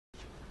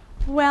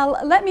Well,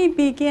 let me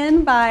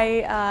begin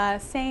by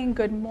saying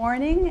good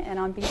morning, and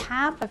on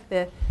behalf of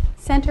the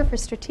Center for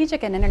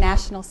Strategic and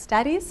International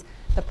Studies,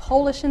 the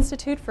Polish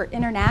Institute for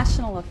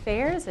International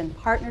Affairs in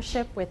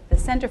partnership with the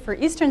Center for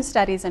Eastern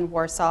Studies in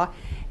Warsaw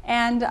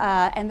and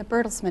the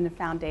Bertelsmann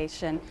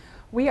Foundation.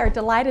 We are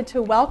delighted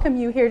to welcome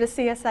you here to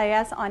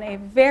CSIS on a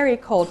very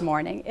cold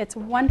morning. It's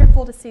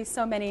wonderful to see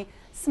so many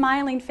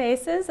smiling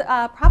faces.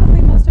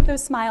 Probably most of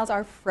those smiles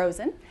are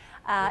frozen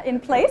in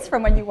place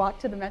from when you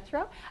walked to the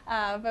metro.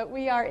 But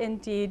we are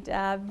indeed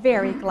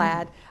very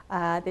glad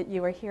that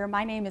you are here.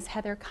 My name is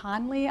Heather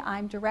Conley.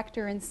 I'm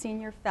Director and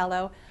Senior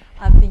Fellow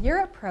of the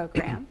Europe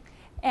Program.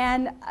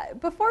 And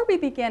before we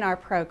begin our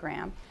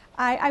program,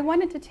 I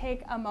wanted to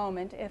take a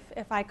moment,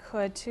 if I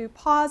could, to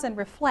pause and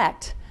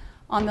reflect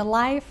on the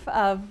life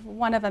of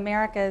one of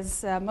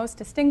America's most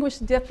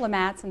distinguished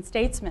diplomats and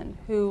statesmen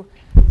who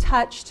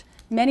touched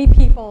many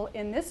people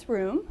in this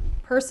room,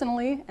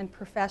 personally and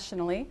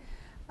professionally.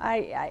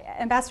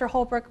 Ambassador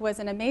Holbrooke was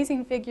an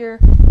amazing figure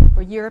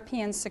for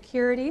European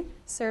security,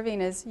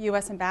 serving as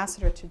U.S.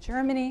 Ambassador to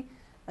Germany,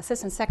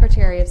 Assistant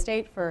Secretary of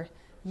State for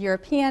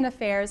European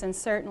Affairs, and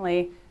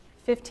certainly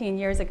 15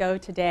 years ago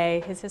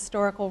today, his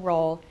historical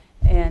role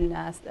in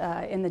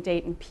the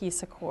Dayton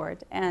Peace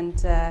Accord.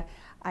 And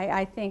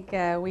I think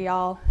we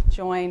all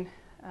join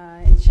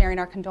in sharing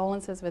our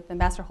condolences with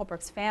Ambassador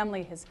Holbrooke's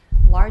family, his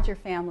larger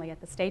family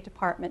at the State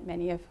Department,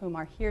 many of whom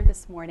are here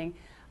this morning,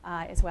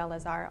 as well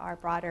as our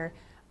broader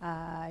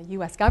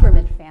U.S.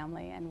 government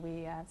family, and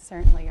we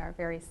certainly are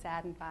very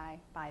saddened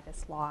by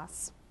this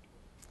loss.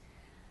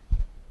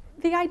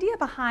 The idea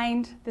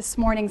behind this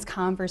morning's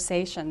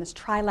conversation, this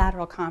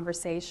trilateral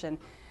conversation,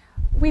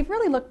 we've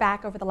really looked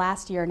back over the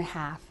last year and a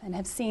half and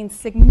have seen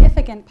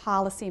significant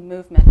policy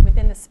movement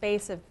within the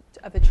space of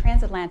the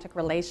transatlantic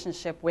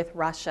relationship with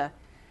Russia.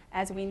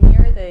 As we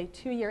near the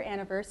 2-year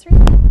anniversary,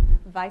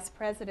 Vice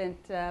President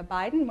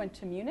Biden went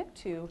to Munich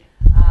to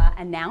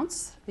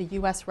announce the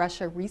U.S.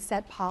 Russia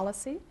Reset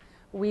policy.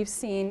 We've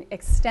seen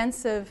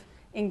extensive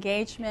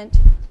engagement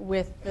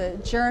with the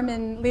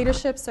German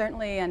leadership,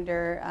 certainly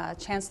under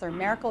Chancellor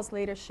Merkel's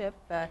leadership,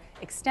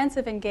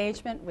 extensive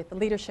engagement with the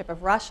leadership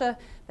of Russia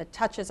that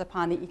touches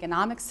upon the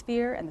economic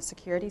sphere and the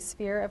security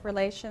sphere of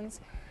relations.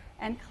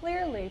 And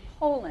clearly,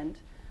 Poland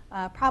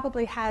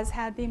probably has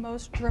had the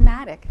most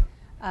dramatic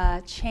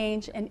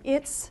change in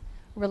its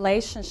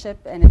relationship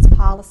and its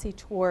policy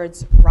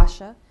towards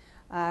Russia.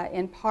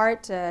 In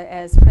part,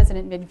 as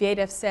President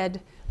Medvedev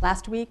said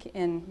last week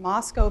in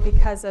Moscow,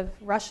 because of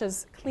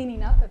Russia's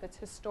cleaning up of its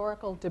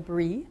historical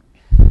debris.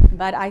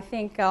 But I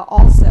think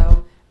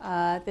also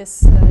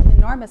this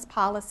enormous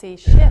policy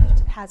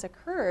shift has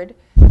occurred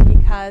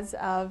because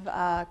of,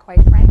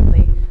 quite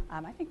frankly,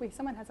 I think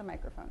someone has a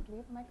microphone. Do we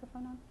have a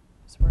microphone on?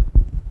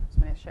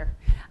 Sure.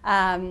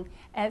 And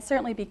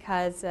certainly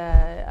because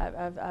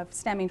of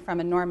stemming from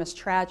enormous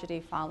tragedy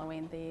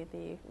following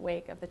the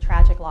wake of the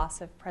tragic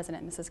loss of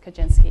President and Mrs.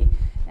 Kaczynski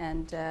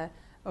and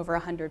over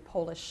 100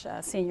 Polish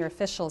senior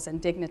officials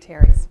and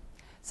dignitaries.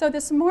 So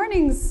this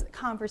morning's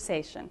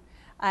conversation,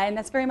 and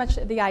that's very much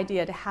the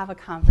idea, to have a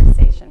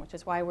conversation, which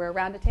is why we're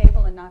around a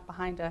table and not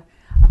behind a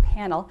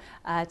panel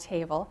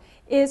table,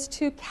 is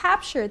to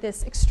capture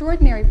this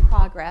extraordinary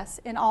progress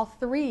in all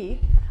three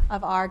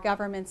of our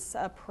government's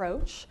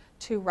approach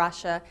to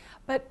Russia,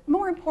 but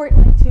more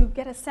importantly, to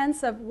get a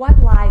sense of what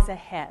lies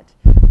ahead.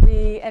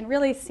 And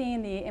really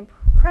seeing the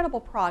incredible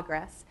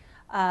progress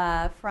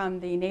from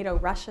the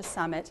NATO-Russia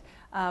summit.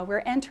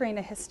 We're entering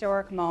a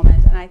historic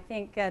moment, and I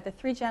think the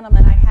three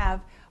gentlemen I have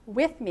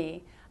with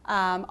me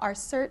are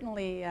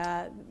certainly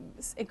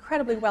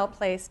incredibly well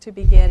placed to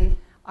begin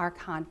our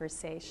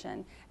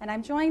conversation. And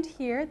I'm joined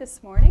here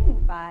this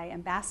morning by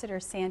Ambassador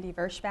Sandy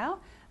Vershbow,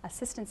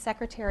 Assistant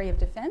Secretary of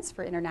Defense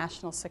for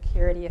International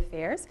Security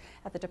Affairs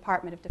at the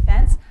Department of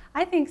Defense.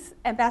 I think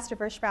Ambassador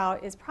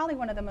Vershbow is probably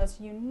one of the most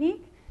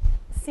unique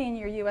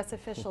senior U.S.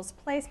 officials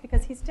placed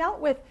because he's dealt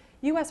with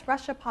U.S.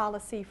 Russia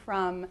policy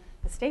from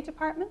the State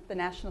Department, the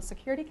National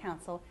Security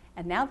Council,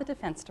 and now the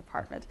Defense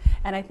Department.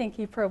 And I think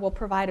he will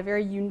provide a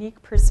very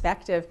unique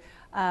perspective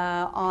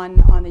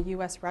on the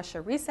U.S.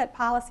 Russia Reset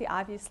policy.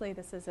 Obviously,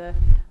 this is a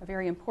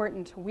very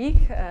important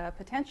week,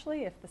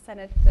 potentially, if the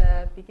Senate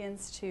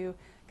begins to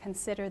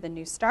consider the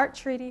New START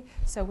treaty.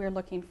 So we're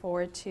looking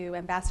forward to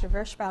Ambassador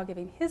Vershbow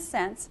giving his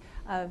sense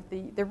of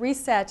the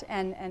reset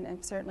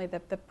and certainly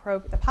the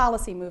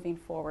policy moving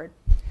forward.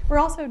 We're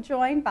also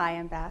joined by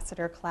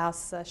Ambassador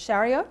Klaus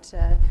Schariot,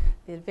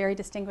 the very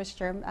distinguished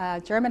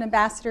German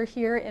ambassador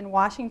here in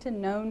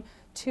Washington, known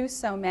to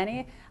so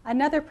many.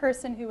 Another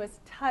person who has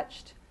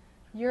touched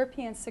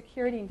European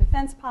security and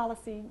defense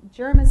policy,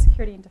 German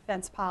security and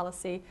defense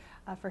policy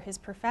for his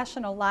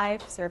professional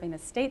life, serving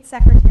as state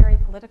secretary,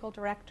 political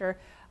director,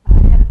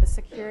 head of the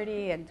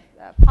security and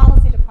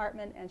policy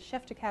department, and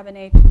chef de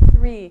cabinet to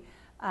 3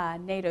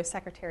 NATO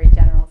secretary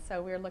generals.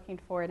 So we're looking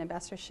forward,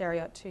 Ambassador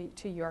Schariot,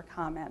 to your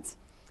comments.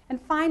 And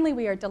finally,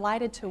 we are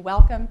delighted to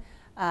welcome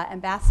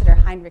Ambassador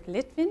Heinrich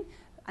Litvin,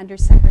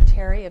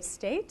 Undersecretary of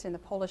State in the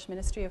Polish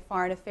Ministry of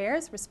Foreign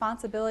Affairs,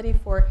 responsibility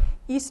for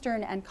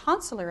Eastern and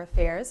Consular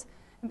Affairs.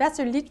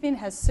 Ambassador Litvin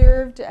has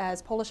served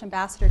as Polish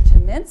ambassador to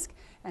Minsk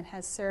and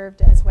has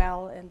served as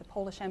well in the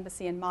Polish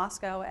embassy in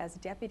Moscow as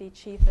Deputy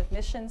Chief of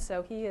Mission.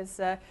 So he has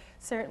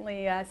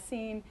certainly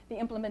seen the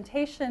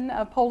implementation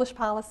of Polish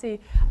policy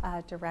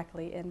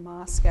directly in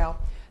Moscow.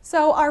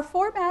 So our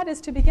format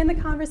is to begin the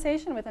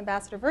conversation with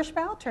Ambassador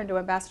Vershbow, turn to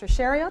Ambassador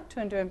Sheriot,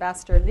 turn to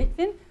Ambassador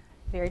Litvin,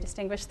 very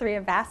distinguished three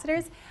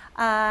ambassadors.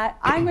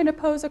 I'm going to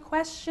pose a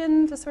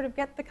question to sort of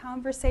get the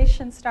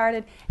conversation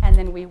started, and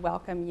then we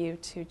welcome you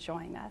to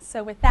join us.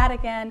 So with that,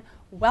 again,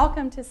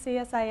 welcome to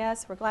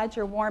CSIS. We're glad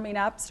you're warming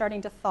up,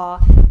 starting to thaw,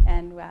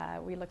 and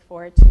we look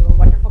forward to a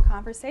wonderful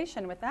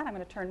conversation. With that, I'm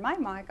going to turn my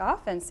mic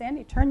off, and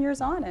Sandy, turn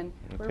yours on, and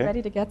we're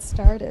ready to get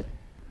started.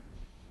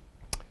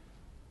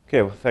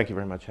 Okay, well, thank you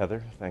very much,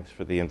 Heather. Thanks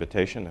for the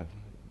invitation.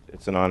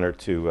 It's an honor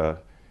to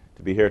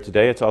be here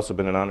today. It's also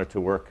been an honor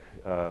to work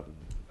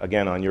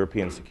again on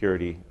European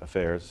security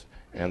affairs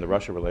and the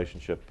Russia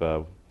relationship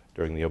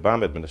during the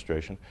Obama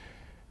administration.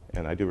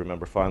 And I do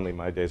remember fondly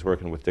my days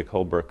working with Dick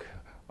Holbrooke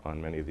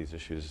on many of these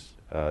issues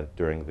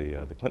during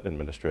the Clinton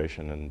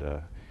administration,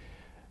 and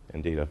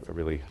indeed a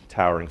really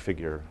towering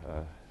figure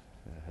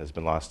has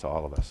been lost to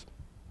all of us.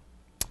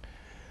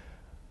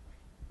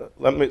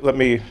 Let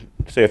me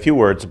say a few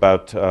words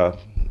about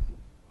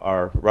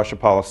our Russia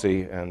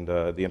policy and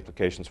the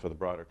implications for the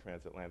broader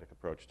transatlantic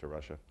approach to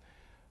Russia.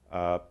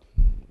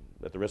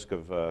 At the risk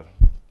of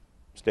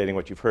stating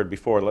what you've heard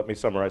before, let me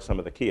summarize some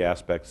of the key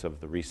aspects of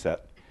the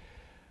reset.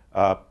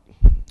 I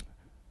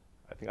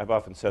think I've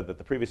often said that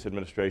the previous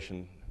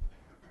administration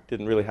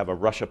didn't really have a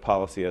Russia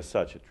policy as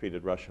such. It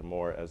treated Russia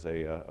more as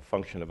a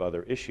function of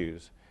other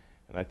issues,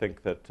 and I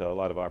think that a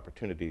lot of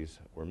opportunities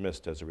were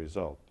missed as a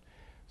result.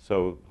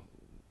 So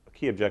a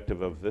key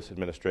objective of this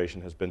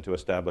administration has been to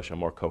establish a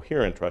more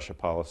coherent Russia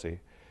policy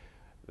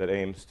that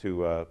aims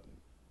to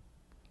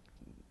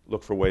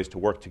look for ways to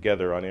work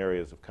together on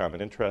areas of common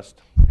interest,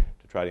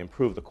 to try to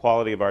improve the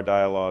quality of our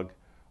dialogue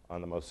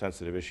on the most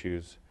sensitive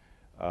issues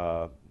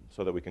so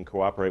that we can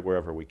cooperate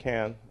wherever we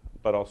can,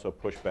 but also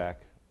push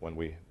back when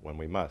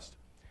we must.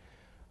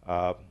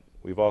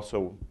 We've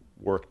also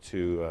worked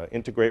to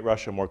integrate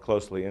Russia more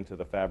closely into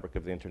the fabric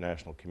of the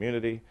international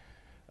community,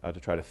 to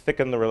try to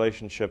thicken the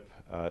relationship,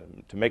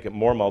 to make it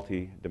more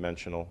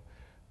multidimensional,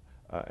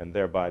 and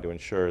thereby to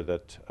ensure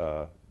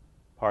that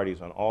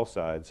parties on all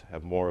sides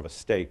have more of a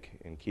stake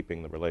in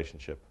keeping the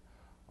relationship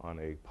on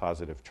a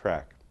positive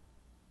track.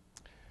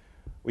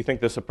 We think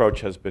this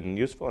approach has been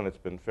useful, and it's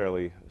been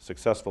fairly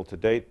successful to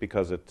date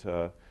because it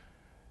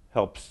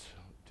helps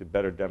to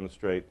better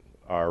demonstrate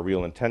our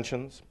real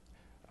intentions,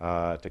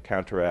 to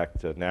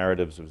counteract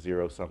narratives of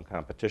zero-sum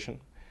competition,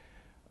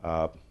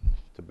 to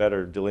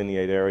better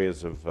delineate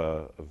areas of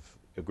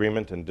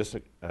agreement and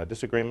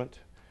disagreement,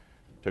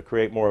 to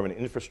create more of an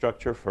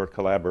infrastructure for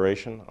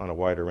collaboration on a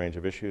wider range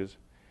of issues.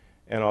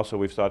 And also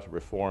we've sought to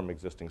reform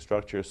existing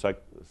structures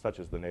such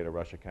as the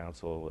NATO-Russia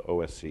Council,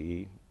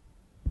 OSCE.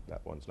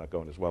 That one's not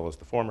going as well as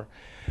the former,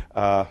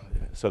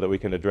 so that we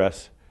can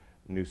address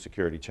new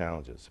security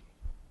challenges.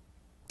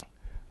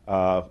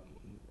 Our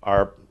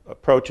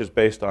approach is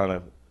based on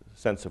a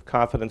sense of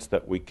confidence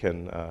that we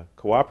can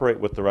cooperate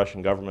with the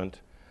Russian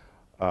government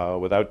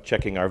without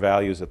checking our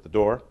values at the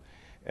door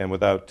and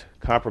without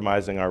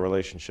compromising our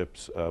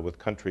relationships with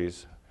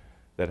countries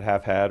that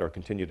have had or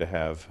continue to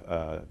have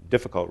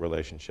difficult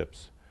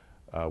relationships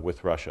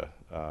with Russia,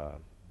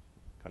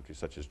 countries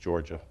such as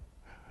Georgia,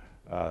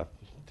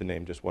 to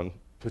name just one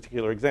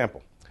particular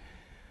example.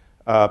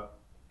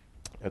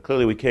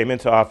 Clearly we came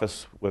into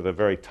office with a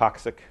very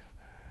toxic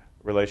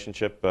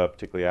relationship,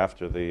 particularly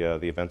after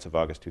the events of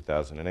August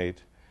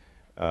 2008.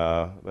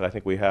 But I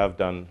think we have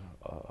done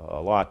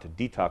a lot to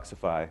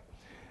detoxify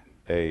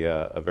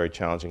a very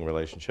challenging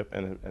relationship,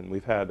 and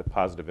we've had a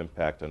positive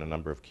impact on a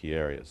number of key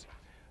areas.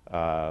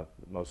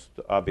 Most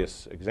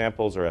obvious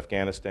examples are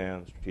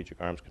Afghanistan,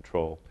 strategic arms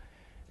control,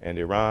 and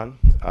Iran.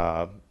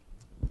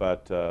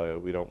 But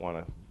we don't want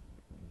to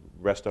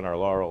rest on our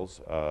laurels.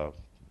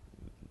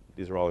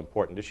 These are all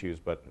important issues,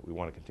 but we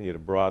want to continue to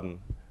broaden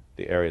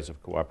the areas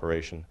of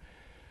cooperation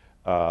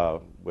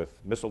with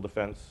missile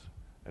defense,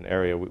 an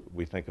area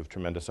we think of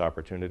tremendous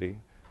opportunity,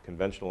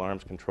 conventional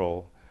arms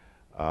control,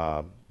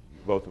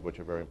 both of which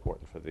are very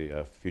important for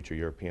the future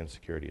European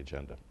security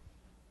agenda.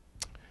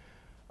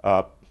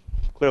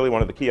 Clearly,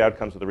 one of the key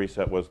outcomes of the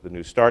reset was the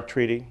New START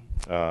treaty.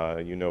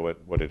 You know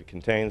what it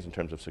contains in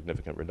terms of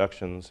significant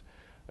reductions,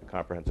 a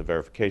comprehensive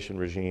verification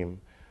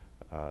regime,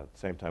 at the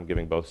same time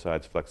giving both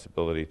sides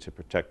flexibility to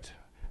protect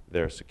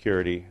their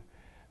security,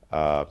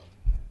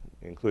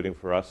 including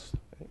for us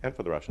and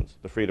for the Russians,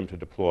 the freedom to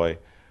deploy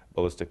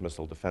ballistic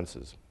missile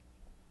defenses.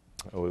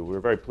 We were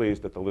very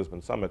pleased at the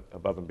Lisbon summit,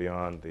 above and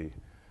beyond the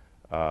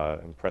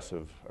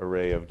impressive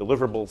array of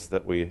deliverables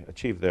that we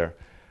achieved there.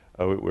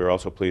 We were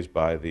also pleased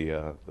by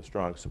the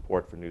strong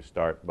support for New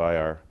START by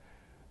our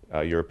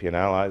European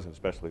allies, and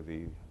especially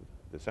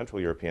the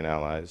Central European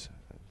allies.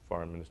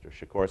 Foreign Minister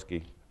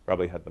Sikorski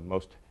probably had the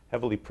most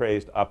heavily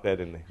praised op-ed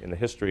in the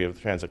history of the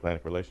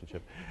transatlantic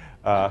relationship.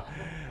 But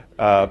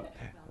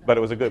it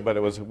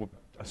was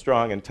a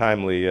strong and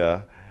timely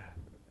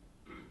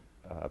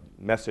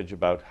message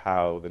about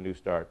how the New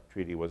START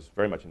treaty was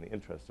very much in the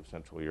interest of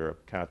Central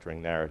Europe,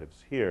 countering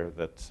narratives here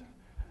that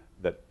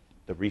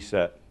the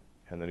reset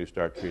and the New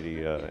START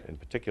treaty in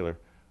particular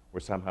were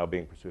somehow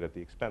being pursued at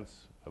the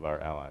expense of our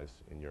allies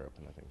in Europe.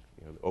 And I think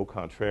au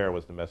contraire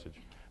was the message,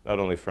 not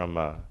only from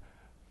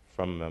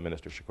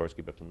Minister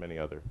Sikorski, but from many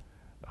other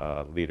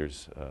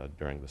leaders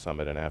during the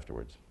summit and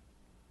afterwards.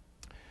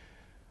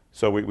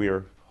 So we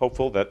are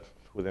hopeful that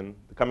within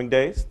the coming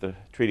days, the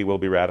treaty will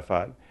be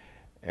ratified.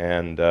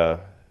 And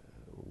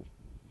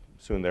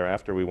soon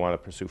thereafter, we want to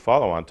pursue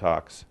follow-on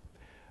talks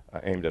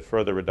aimed at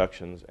further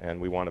reductions,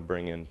 and we want to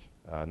bring in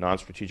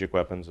non-strategic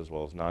weapons as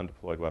well as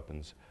non-deployed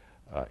weapons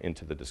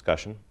into the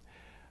discussion.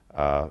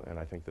 And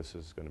I think this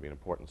is going to be an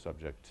important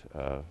subject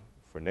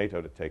for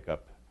NATO to take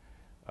up,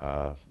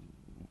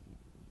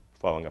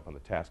 following up on the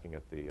tasking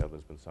at the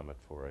Lisbon summit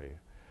for a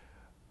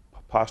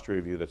posture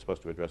review that's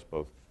supposed to address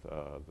both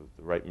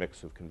the right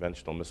mix of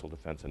conventional missile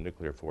defense and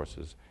nuclear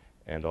forces,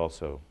 and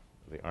also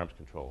the arms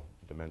control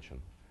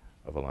dimension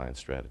of alliance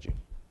strategy.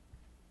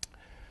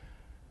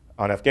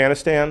 On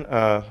Afghanistan,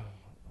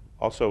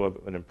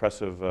 also an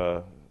impressive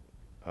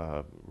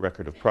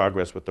record of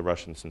progress with the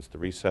Russians since the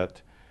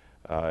reset.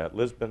 At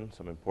Lisbon,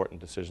 some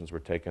important decisions were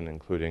taken,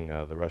 including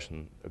the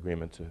Russian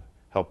agreement to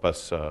help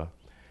us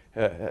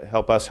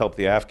help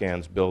the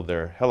Afghans build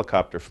their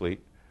helicopter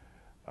fleet,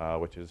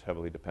 which is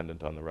heavily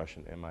dependent on the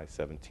Russian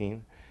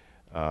Mi-17.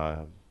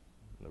 The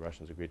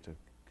Russians agreed to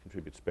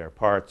contribute spare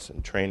parts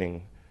and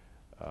training,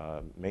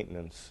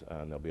 maintenance,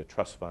 and there'll be a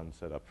trust fund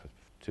set up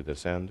to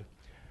this end.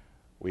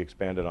 We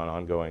expanded on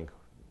ongoing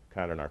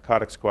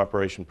counter-narcotics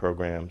cooperation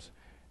programs,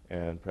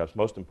 and perhaps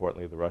most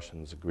importantly, the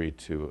Russians agreed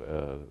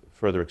to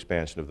further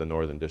expansion of the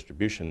northern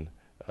distribution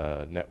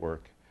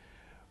network,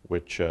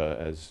 which,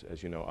 as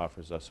you know,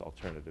 offers us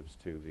alternatives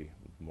to the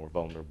more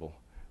vulnerable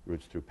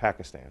routes through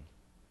Pakistan.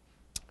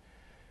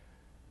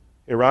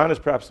 Iran is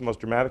perhaps the most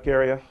dramatic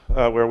area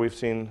where we've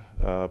seen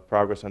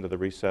progress under the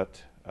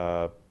reset.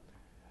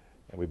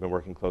 And we've been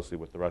working closely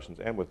with the Russians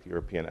and with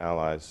European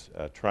allies,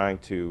 trying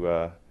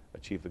to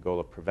achieve the goal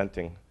of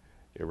preventing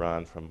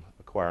Iran from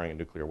acquiring a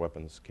nuclear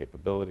weapons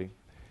capability.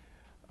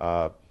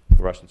 The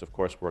Russians, of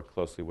course, worked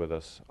closely with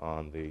us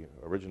on the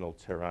original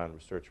Tehran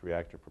research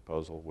reactor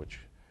proposal,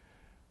 which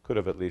could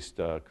have at least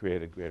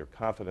created greater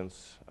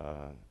confidence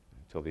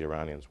until the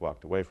Iranians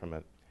walked away from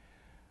it.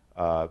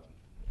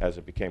 As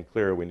it became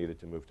clear we needed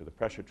to move to the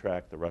pressure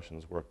track, the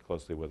Russians worked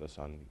closely with us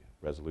on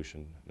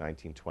Resolution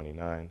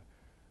 1929,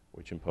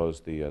 which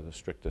imposed the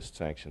strictest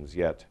sanctions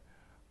yet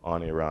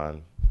on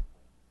Iran.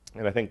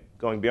 And I think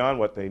going beyond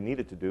what they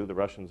needed to do, the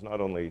Russians not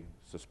only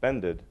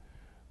suspended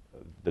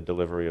the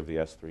delivery of the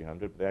S-300,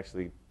 but they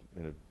actually,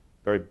 in a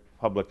very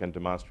public and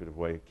demonstrative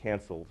way,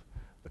 canceled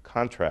the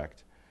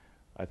contract,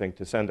 I think,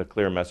 to send a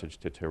clear message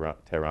to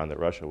Tehran that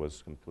Russia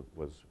was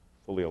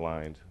fully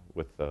aligned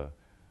with the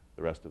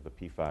rest of the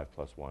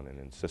P5+1 and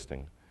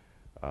insisting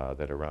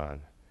that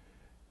Iran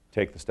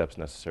take the steps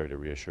necessary to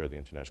reassure the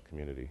international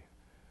community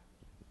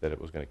that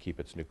it was going to keep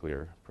its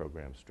nuclear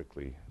program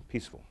strictly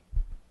peaceful.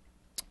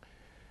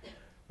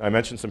 I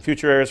mentioned some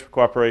future areas for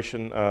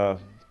cooperation.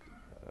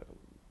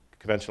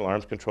 Conventional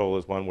arms control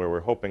is one where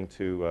we're hoping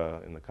to,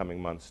 in the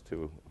coming months,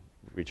 to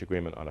reach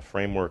agreement on a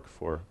framework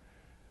for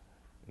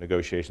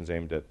negotiations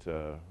aimed at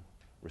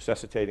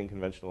resuscitating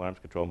conventional arms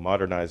control,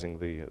 modernizing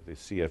the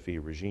CFE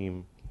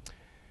regime.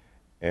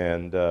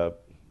 And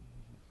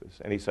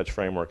any such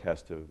framework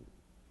has to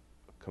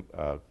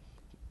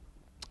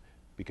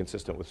be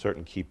consistent with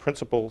certain key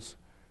principles,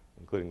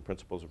 including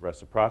principles of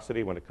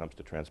reciprocity when it comes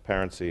to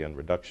transparency and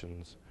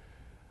reductions.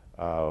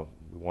 We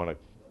want to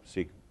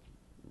seek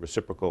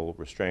reciprocal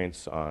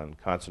restraints on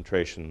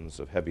concentrations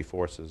of heavy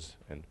forces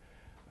and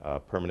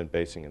permanent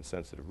basing in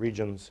sensitive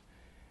regions.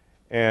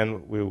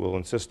 And we will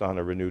insist on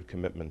a renewed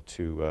commitment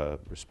to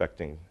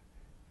respecting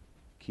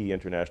key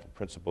international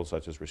principles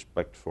such as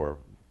respect for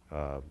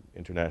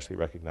internationally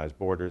recognized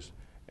borders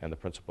and the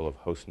principle of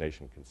host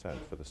nation consent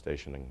for the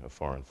stationing of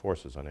foreign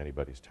forces on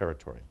anybody's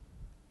territory.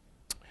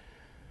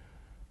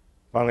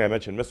 Finally, I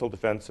mentioned missile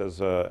defense as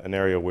an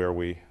area where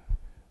we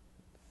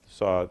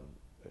saw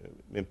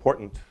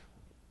important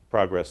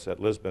progress at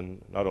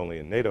Lisbon, not only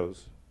in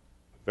NATO's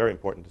very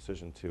important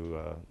decision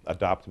to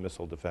adopt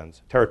missile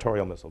defense,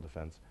 territorial missile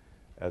defense,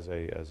 as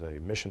a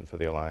mission for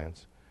the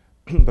alliance,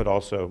 but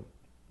also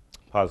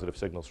positive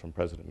signals from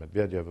President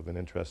Medvedev of an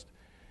interest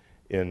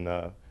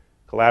in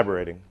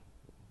collaborating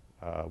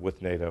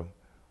with NATO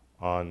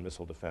on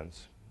missile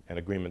defense, an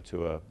agreement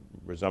to a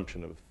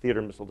resumption of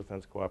theater missile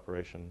defense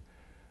cooperation,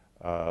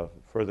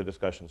 further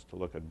discussions to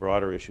look at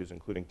broader issues,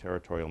 including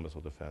territorial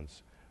missile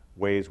defense,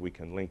 ways we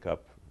can link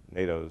up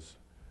NATO's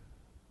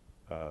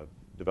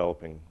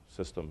developing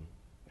system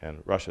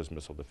and Russia's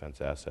missile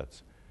defense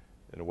assets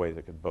in a way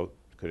that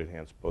could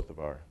enhance both of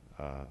our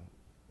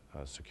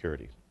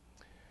security.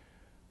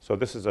 So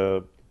this is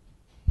a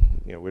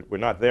we're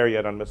not there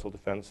yet on missile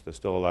defense. There's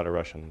still a lot of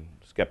Russian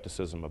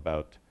skepticism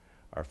about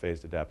our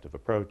phased adaptive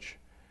approach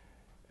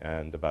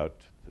and about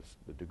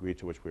the degree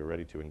to which we're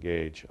ready to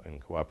engage in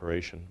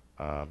cooperation.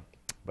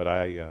 But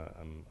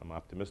I'm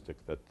optimistic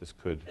that this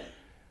could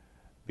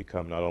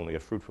become not only a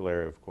fruitful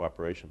area of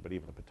cooperation, but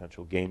even a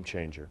potential game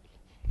changer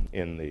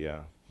in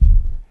the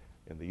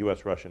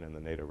U.S. Russian and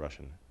the NATO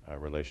Russian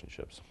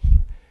relationships.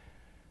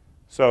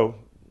 So,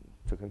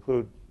 to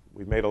conclude,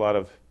 we've made a lot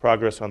of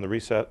progress on the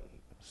reset.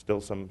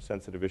 Still some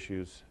sensitive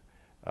issues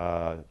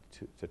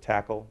to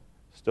tackle.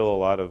 Still a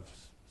lot of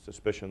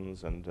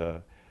suspicions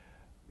and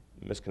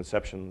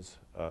misconceptions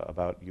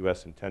about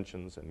U.S.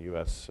 intentions and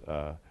U.S.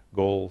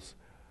 goals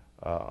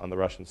on the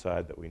Russian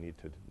side that we need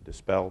to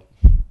dispel.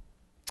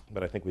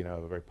 But I think we now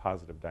have a very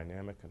positive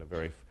dynamic and a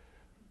very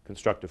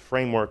constructive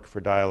framework for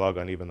dialogue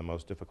on even the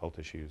most difficult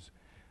issues.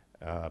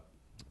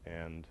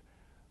 And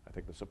I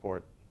think the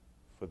support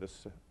for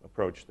this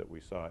approach that we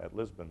saw at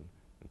Lisbon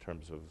in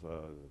terms of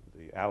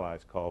the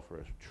Allies' call for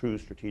a true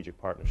strategic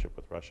partnership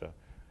with Russia,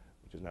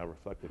 which is now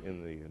reflected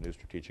in the new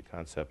strategic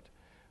concept,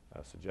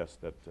 suggests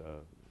that,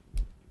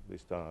 at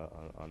least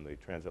on the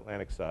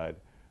transatlantic side,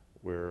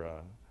 we're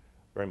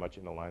very much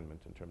in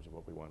alignment in terms of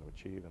what we want to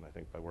achieve, and I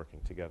think by working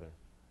together,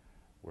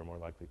 we're more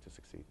likely to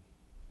succeed.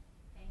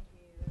 Thank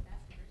you,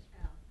 Ambassador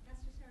Hirschfeld.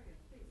 Ambassador Sergio,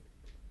 please.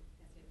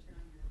 Turn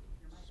on your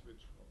mic.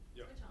 Switch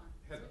on.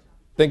 Switch on.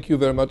 Thank you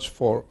very much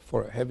for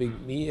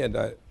having me, and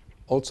I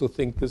also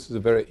think this is a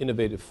very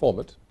innovative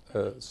format,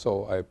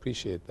 so I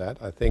appreciate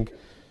that. I think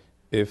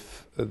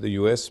if the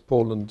US,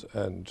 Poland,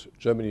 and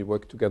Germany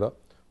work together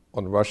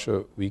on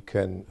Russia, we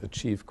can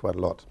achieve quite a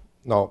lot.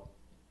 Now,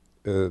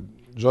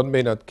 John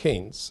Maynard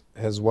Keynes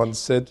has once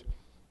said,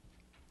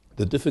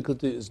 the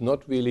difficulty is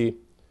not really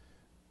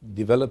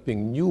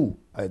developing new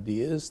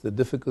ideas, the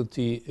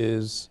difficulty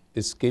is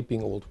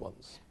escaping old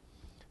ones.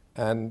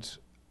 And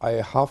I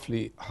half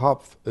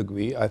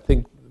agree. I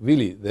think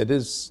really that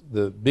is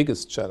the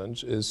biggest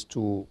challenge, is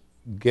to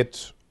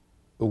get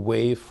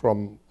away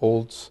from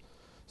old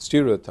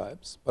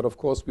stereotypes. But of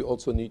course, we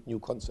also need new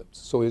concepts.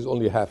 So he's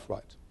only half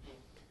right.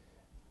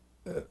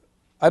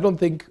 I don't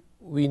think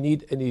we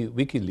need any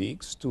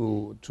WikiLeaks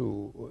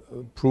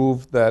to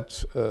prove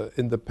that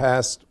in the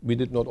past we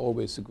did not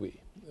always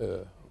agree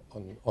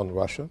on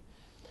Russia.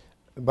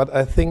 But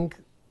I think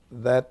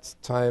that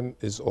time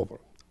is over.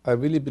 I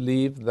really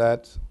believe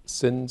that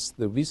since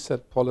the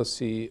reset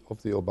policy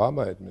of the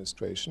Obama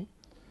administration,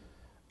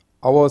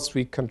 our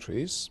three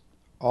countries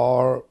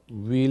are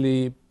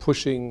really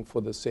pushing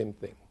for the same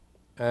thing.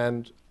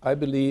 And I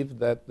believe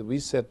that the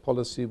reset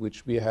policy,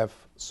 which we have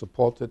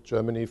supported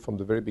Germany from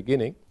the very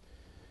beginning,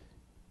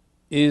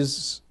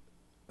 is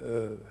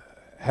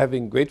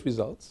having great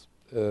results.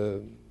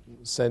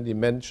 Sandy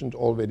mentioned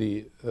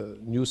already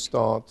New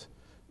Start.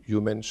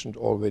 You mentioned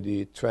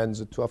already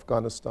transit to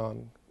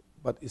Afghanistan.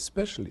 But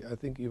especially, I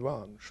think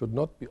Iran should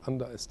not be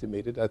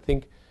underestimated. I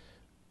think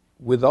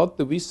without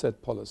the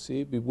reset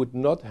policy, we would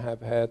not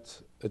have had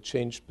a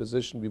changed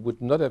position. We would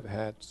not have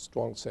had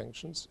strong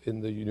sanctions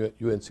in the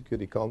UN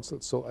Security Council.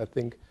 So I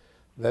think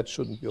that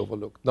shouldn't be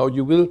overlooked. Now,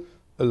 you will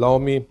allow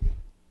me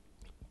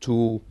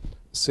to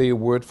say a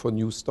word for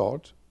New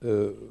Start.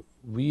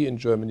 We in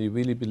Germany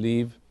really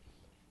believe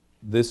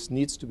this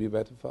needs to be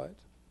ratified.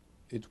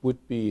 It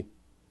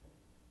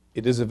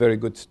is a very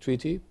good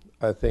treaty.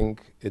 I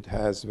think it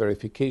has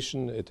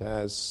verification, it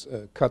has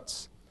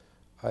cuts.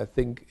 I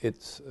think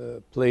it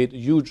played a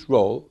huge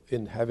role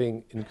in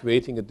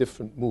creating a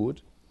different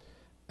mood.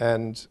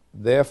 And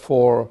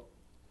therefore,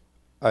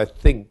 I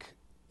think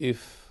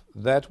if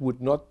that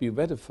would not be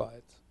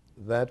ratified,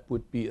 that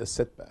would be a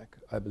setback,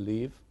 I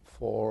believe,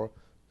 for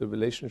the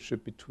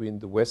relationship between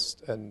the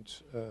West and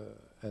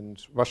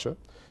Russia.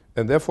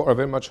 And therefore, I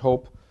very much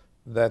hope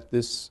that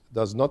this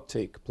does not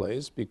take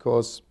place,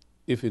 because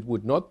if it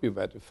would not be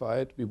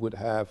ratified, we would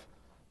have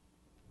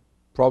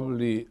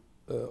probably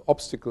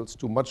obstacles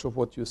to much of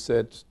what you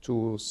said,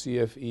 to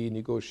CFE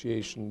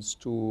negotiations,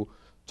 to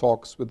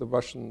talks with the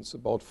Russians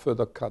about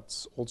further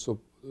cuts, also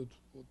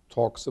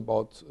talks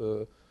about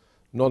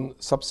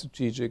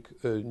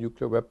non-substrategic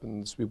nuclear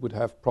weapons. We would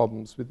have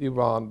problems with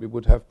Iran. We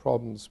would have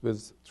problems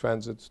with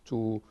transit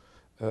to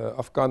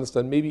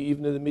Afghanistan, maybe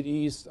even in the Middle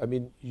East. I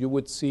mean, you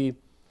would see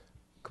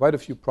quite a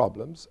few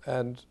problems.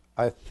 And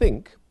I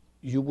think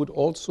you would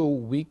also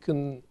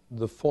weaken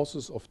the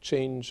forces of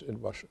change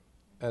in Russia.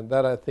 And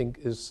that, I think,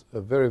 is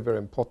a very, very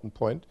important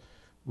point,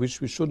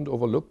 which we shouldn't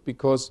overlook,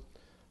 because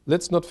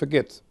let's not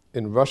forget,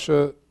 in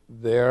Russia,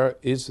 there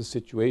is a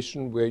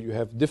situation where you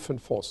have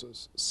different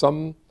forces.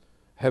 Some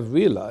have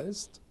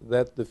realized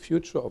that the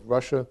future of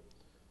Russia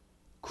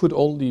could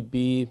only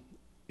be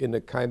in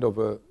a kind of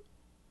a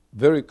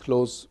very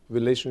close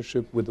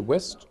relationship with the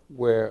West,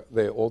 where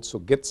they also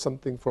get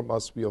something from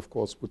us. We, of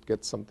course, would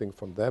get something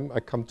from them. I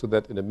come to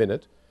that in a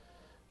minute.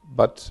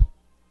 But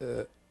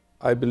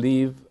I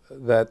believe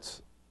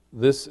that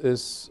this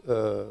is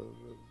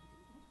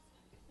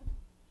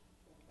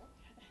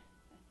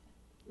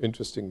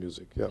interesting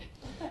music,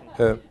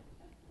 yeah.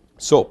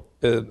 So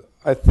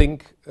I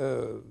think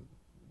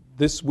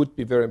this would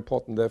be very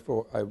important.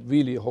 Therefore, I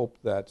really hope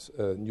that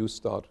New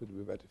START will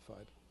be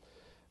ratified.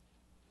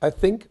 I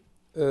think,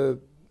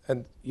 and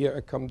here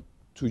I come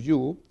to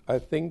you, I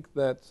think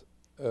that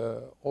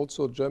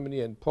also Germany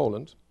and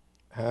Poland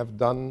have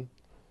done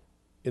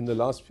in the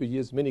last few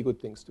years many good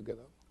things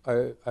together.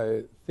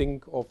 I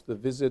think of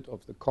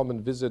the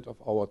common visit of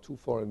our two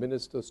foreign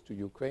ministers to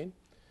Ukraine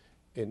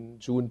in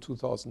June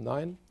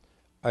 2009.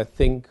 I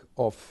think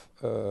of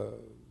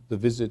the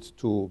visit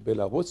to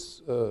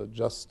Belarus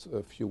just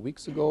a few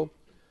weeks ago.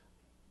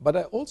 But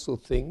I also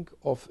think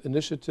of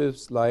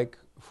initiatives like,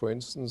 for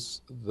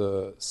instance,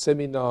 the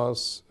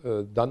seminars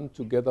done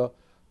together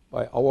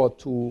by our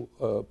two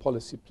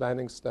policy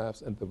planning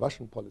staffs and the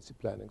Russian policy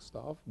planning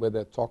staff, where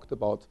they talked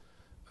about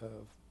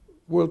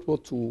World War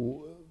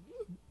II,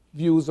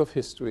 views of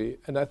history.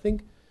 And I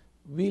think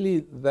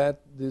really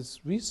that this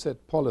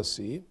reset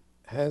policy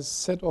has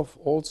set off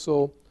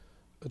also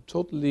a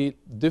totally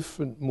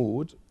different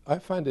mood. I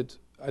find it,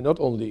 not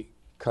only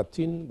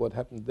Katyn, what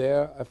happened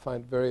there, I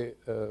find very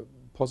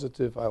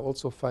positive. I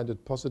also find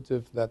it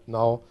positive that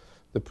now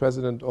the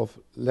president of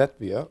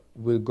Latvia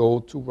will go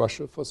to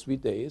Russia for 3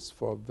 days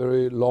for a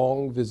very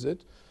long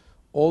visit.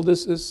 All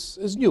this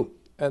is new,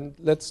 and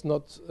let's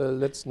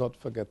not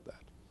forget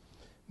that.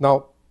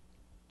 Now,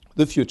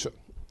 the future.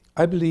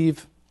 I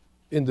believe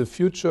in the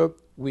future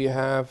we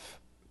have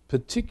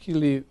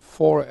particularly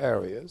 4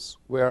 areas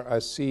where I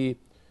see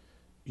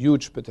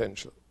huge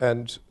potential,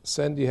 and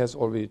Sandy has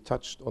already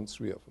touched on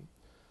 3 of them.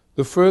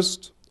 The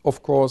first,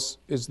 of course,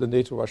 is the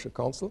NATO-Russia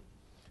Council,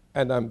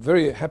 and I'm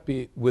very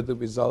happy with the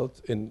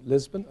result in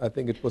Lisbon. I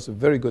think it was a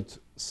very good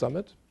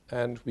summit,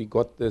 and we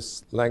got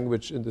this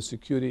language in the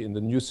security, in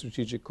the new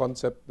strategic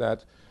concept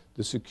that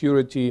the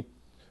security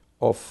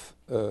of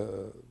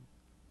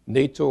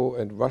NATO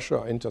and Russia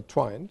are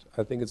intertwined.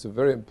 I think it's a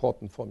very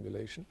important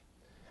formulation.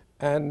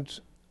 And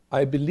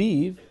I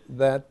believe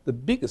that the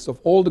biggest of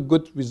all the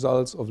good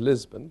results of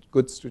Lisbon,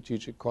 good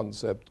strategic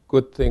concept,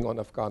 good thing on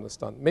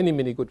Afghanistan, many,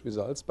 many good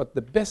results, but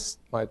the best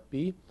might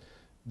be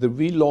the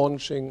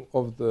relaunching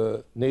of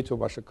the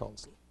NATO-Russia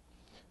Council.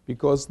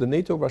 Because the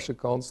NATO-Russia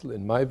Council,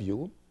 in my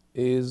view,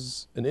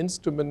 is an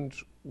instrument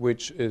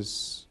which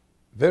is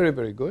very,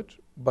 very good,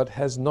 but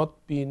has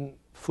not been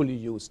fully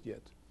used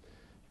yet.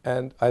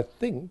 And I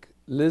think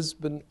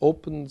Lisbon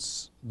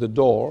opens the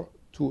door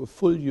to a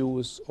full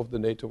use of the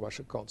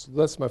NATO-Russia Council.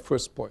 That's my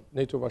first point,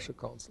 NATO-Russia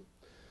Council.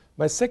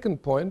 My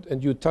second point,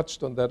 and you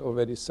touched on that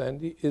already,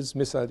 Sandy, is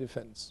missile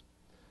defense.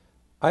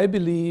 I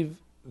believe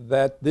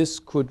that this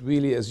could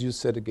really, as you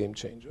said, a game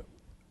changer.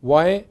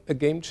 Why a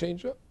game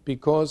changer?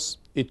 Because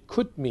it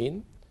could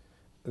mean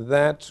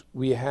that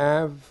we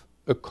have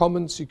a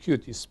common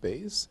security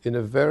space in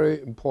a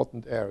very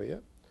important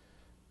area,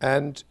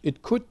 and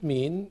it could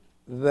mean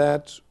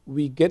that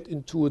we get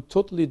into a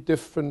totally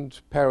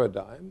different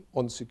paradigm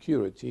on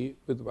security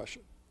with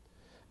Russia.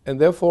 And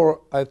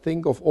therefore, I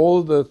think of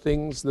all the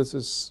things, this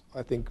is,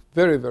 I think,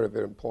 very, very,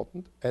 very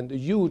important and a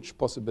huge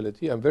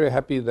possibility. I'm very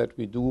happy that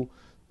we do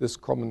this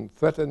common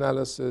threat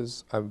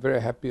analysis. I'm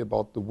very happy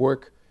about the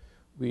work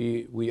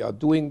we are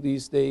doing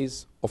these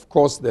days. Of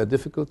course, there are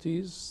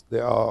difficulties.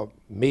 There are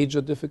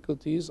major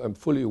difficulties. I'm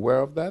fully aware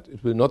of that.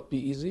 It will not be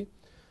easy.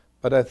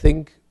 But I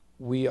think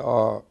we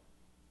are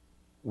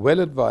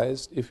well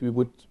advised if we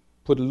would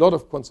put a lot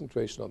of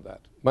concentration on that.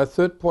 My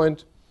third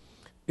point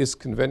is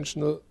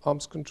conventional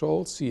arms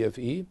control,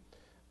 CFE.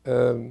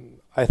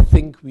 I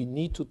think we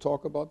need to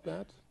talk about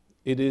that.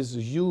 It is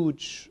a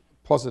huge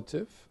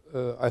positive,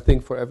 I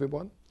think, for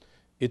everyone.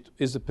 It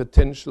is a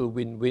potential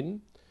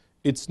win-win.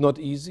 It's not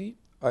easy.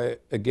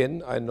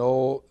 I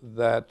know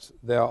that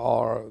there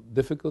are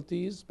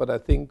difficulties, but I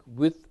think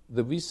with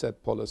the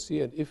reset policy,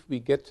 and if we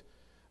get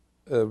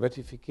a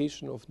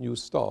ratification of New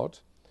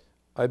START,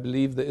 I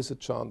believe there is a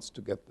chance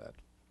to get that.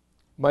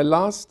 My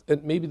last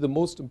and maybe the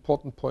most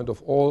important point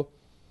of all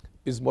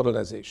is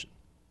modernization.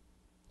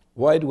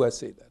 Why do I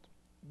say that?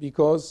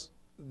 Because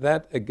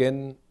that,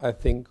 again, I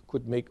think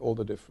could make all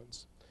the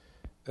difference.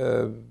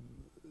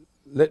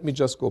 Let me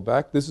just go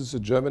back. This is a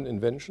German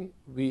invention.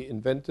 We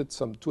invented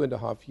some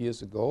 2.5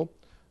 years ago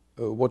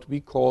what we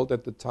called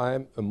at the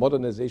time a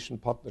modernization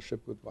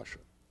partnership with Russia.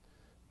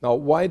 Now,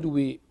 why did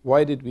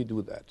we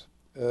do that?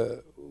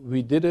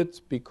 We did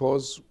it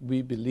because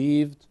we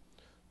believed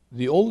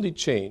the only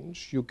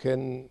change you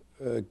can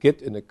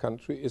get in a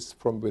country is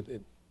from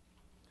within.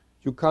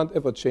 You can't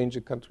ever change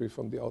a country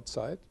from the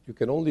outside. You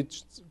can only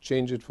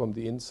change it from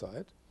the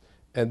inside.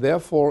 And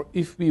therefore,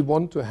 if we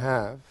want to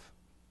have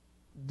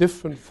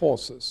different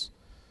forces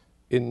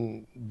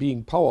in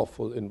being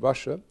powerful in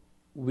Russia,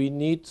 we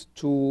need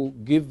to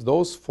give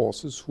those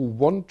forces who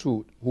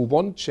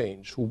want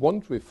change, who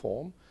want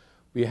reform,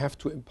 we have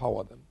to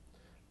empower them.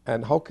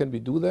 And how can we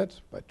do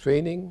that? By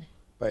training,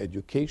 by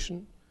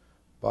education,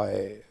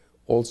 by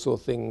also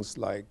things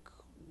like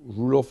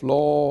rule of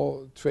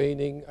law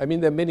training. I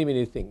mean, there are many,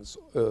 many things.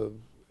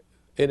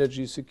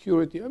 Energy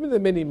security. I mean, there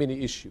are many,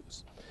 many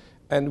issues.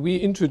 And we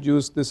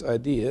introduced this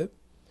idea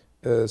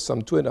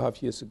some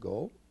 2.5 years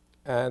ago.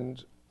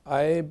 And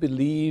I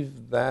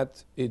believe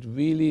that it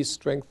really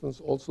strengthens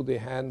also the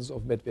hands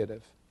of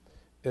Medvedev,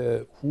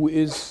 who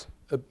is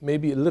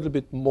maybe a little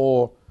bit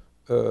more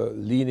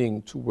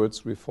leaning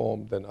towards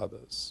reform than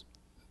others.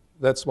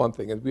 That's one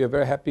thing. And we are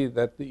very happy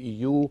that the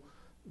EU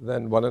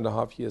then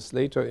 1.5 years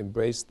later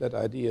embraced that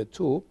idea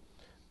too.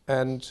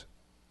 And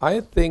I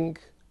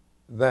think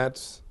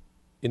that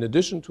in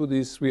addition to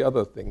these 3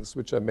 other things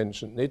which I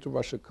mentioned,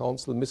 NATO-Russia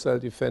Council, missile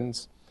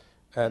defense,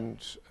 and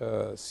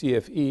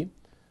CFE,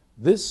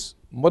 this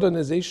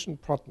modernization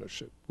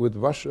partnership with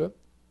Russia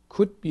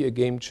could be a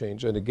game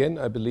changer. And again,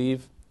 I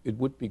believe it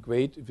would be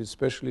great if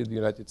especially the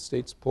United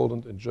States,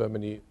 Poland, and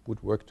Germany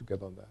would work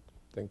together on that.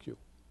 Thank you.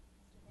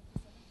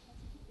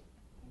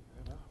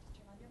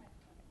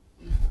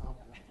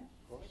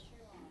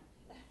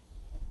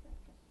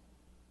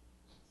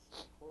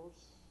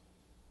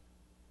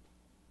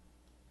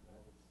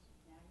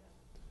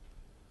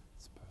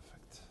 It's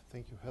perfect.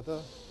 Thank you, Heather.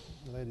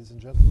 Ladies and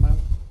gentlemen,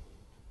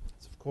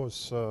 it's of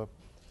course a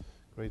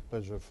great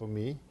pleasure for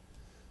me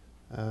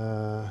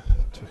to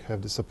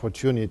have this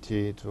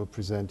opportunity to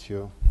present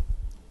you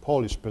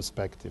Polish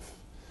perspective,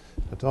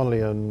 not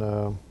only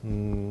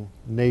on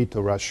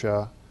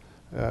NATO-Russia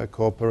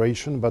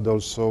cooperation, but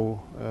also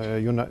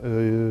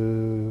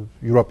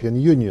European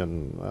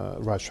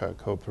Union-Russia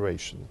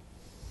cooperation.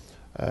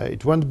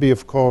 It won't be,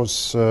 of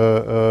course,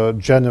 a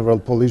general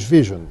Polish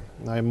vision.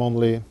 I'm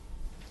only,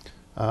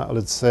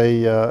 let's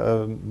say,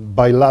 a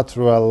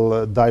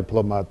bilateral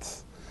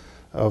diplomat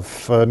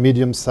of a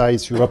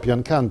medium-sized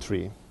European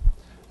country.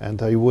 And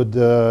I would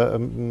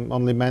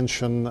only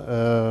mention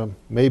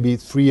maybe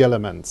 3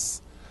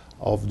 elements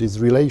of these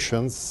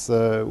relations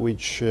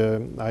which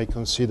I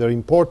consider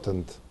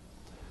important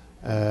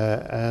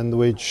and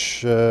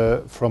which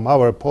from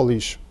our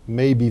Polish,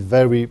 maybe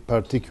very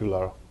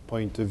particular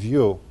point of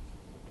view,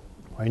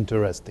 are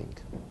interesting.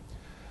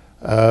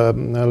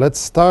 Let's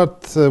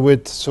start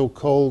with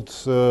so-called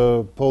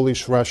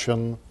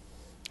Polish-Russian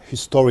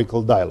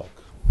historical dialogue.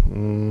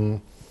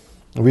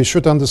 We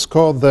should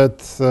underscore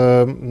that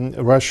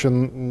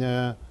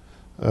Russian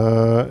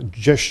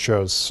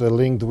gestures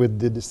linked with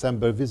the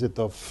December visit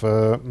of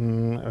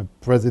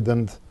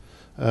President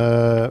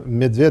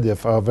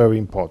Medvedev are very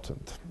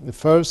important. The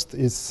first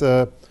is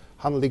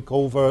handing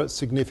over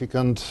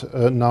significant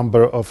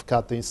number of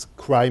Katyn's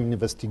crime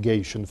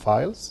investigation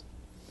files.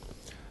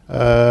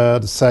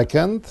 The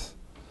second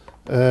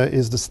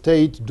is the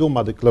State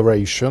Duma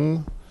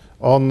declaration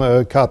on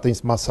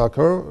Katyn's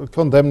massacre,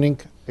 condemning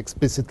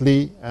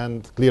explicitly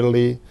and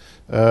clearly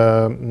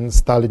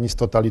Stalinist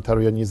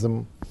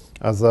totalitarianism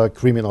as a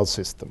criminal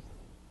system.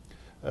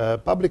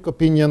 Public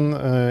opinion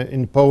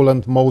in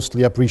Poland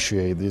mostly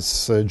appreciate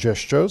these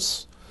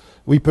gestures.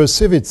 We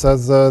perceive it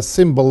as a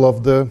symbol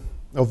of the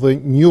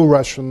new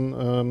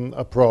Russian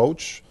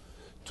approach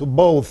to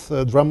both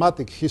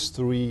dramatic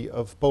history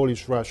of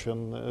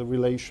Polish-Russian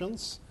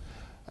relations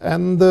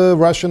and the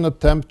Russian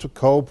attempt to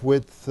cope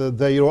with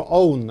their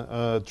own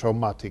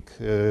traumatic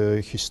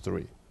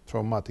history,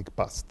 traumatic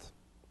past.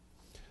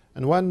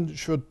 And one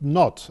should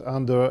not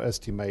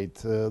underestimate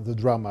the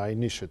drama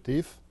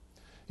initiative.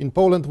 In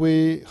Poland,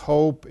 we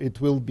hope it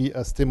will be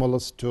a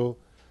stimulus to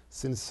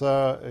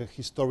sincere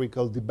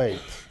historical debate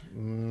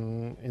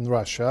in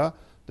Russia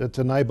that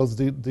enables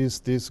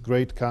this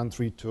great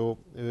country to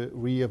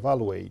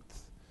reevaluate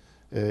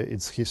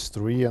its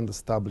history and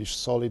establish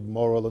solid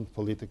moral and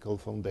political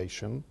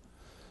foundation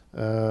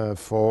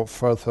for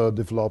further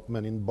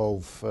development in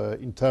both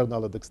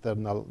internal and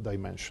external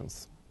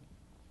dimensions.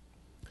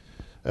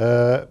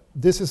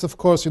 This is, of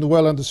course, in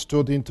well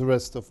understood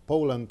interest of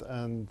Poland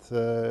and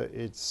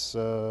its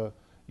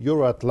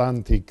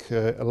Euro-Atlantic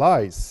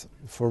allies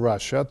for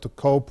Russia to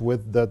cope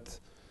with that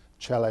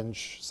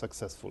challenge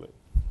successfully.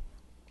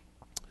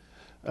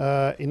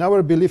 In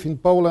our belief in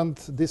Poland,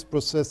 this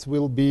process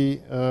will be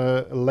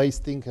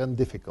lasting and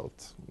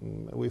difficult.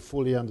 We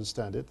fully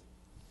understand it.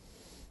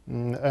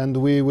 And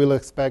we will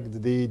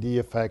expect the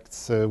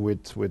effects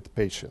with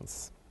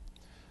patience.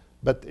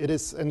 But it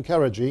is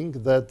encouraging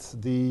that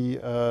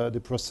the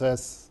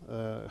process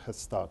has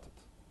started.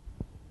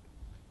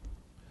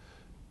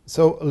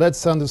 So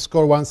let's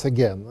underscore once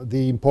again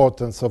the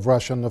importance of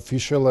Russian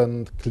official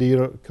and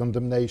clear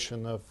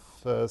condemnation of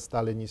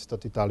Stalinist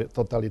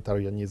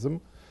totalitarianism.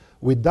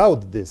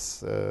 Without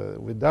this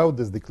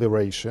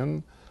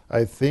declaration,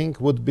 I think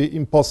would be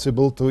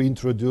impossible to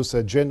introduce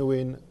a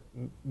genuine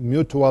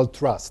mutual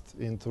trust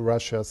into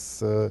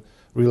Russia's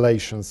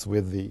relations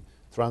with the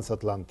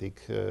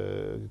transatlantic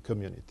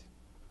community.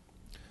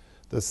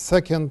 The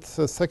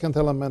second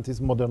element is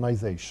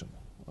modernization.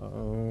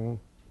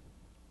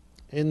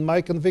 In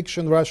my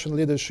conviction, Russian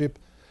leadership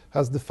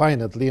has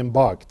definitely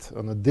embarked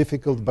on a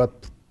difficult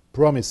but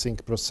promising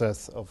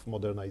process of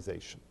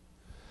modernization.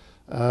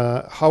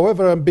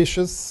 However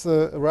ambitious,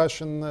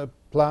 Russian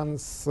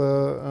plans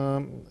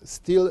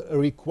still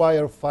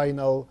require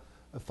final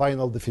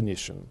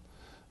definition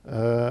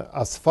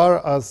as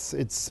far as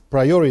its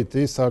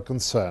priorities are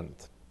concerned.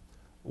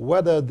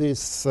 Whether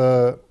this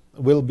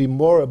will be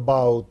more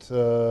about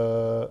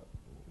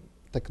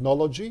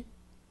technology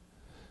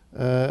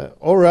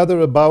or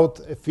rather about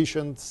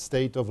efficient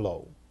state of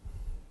law.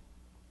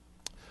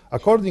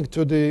 According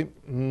to the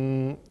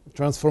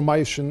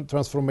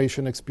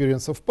transformation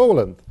experience of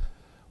Poland,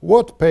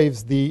 what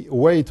paves the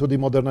way to the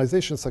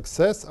modernization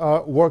success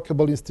are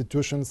workable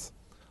institutions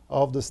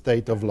of the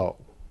state of law.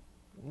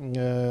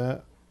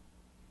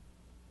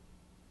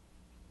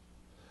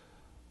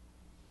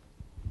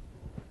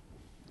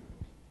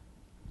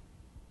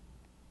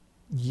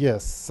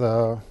 Yes,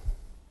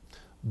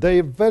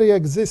 their very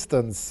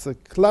existence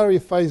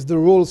clarifies the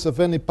rules of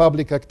any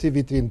public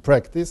activity in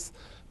practice,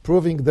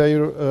 proving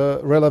their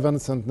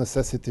relevance and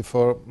necessity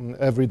for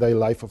everyday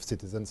life of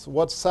citizens.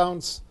 What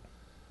sounds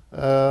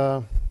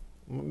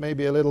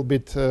maybe a little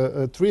bit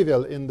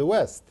trivial in the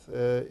West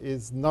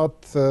is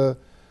not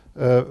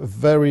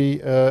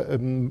very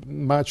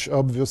much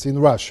obvious in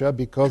Russia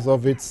because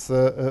of its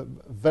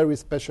very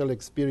special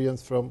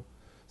experience from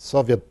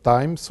Soviet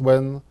times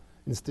when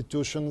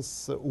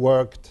institutions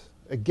worked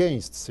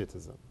against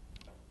citizens.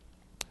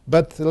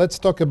 But let's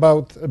talk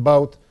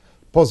about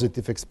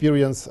positive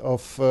experience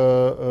of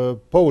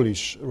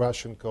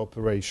Polish-Russian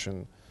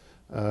cooperation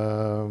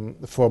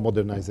for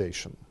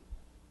modernization.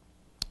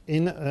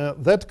 In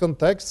that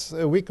context,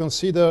 we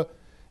consider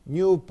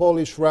new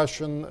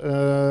Polish-Russian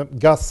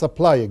gas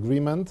supply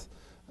agreement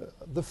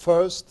the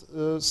first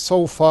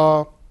so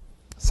far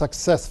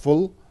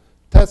successful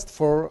test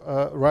for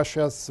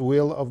Russia's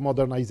will of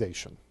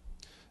modernization.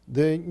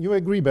 The new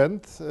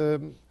agreement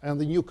and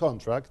the new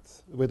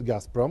contract with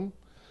Gazprom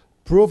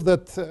prove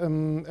that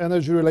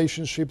energy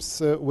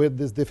relationships with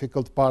this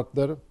difficult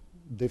partner,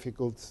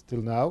 difficult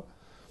till now,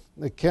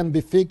 can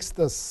be fixed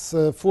as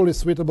fully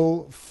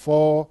suitable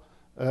for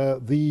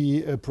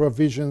the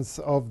provisions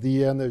of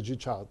the energy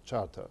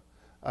charter.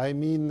 I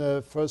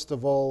mean, first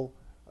of all,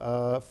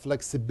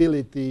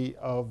 flexibility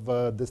of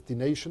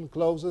destination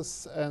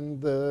clauses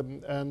and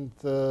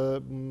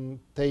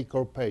take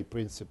or pay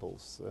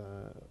principles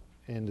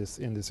in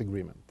this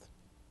agreement.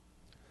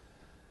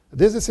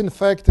 This is in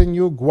fact a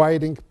new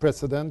guiding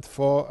precedent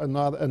for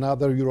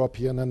another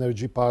European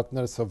energy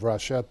partners of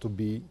Russia to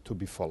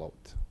be followed.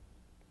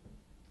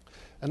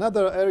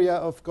 Another area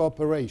of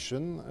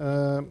cooperation,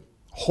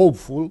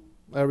 hopeful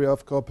area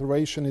of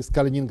cooperation, is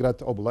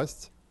Kaliningrad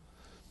Oblast.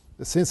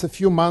 Since a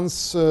few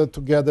months,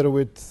 together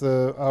with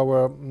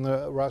our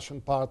Russian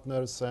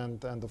partners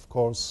and of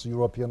course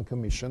European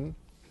Commission,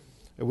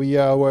 we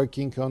are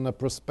working on a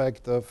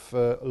prospect of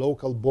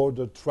local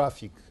border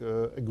traffic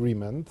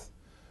agreement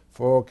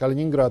for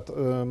Kaliningrad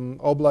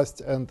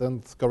Oblast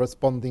and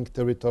corresponding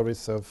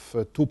territories of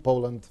two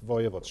Poland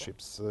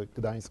voivodeships,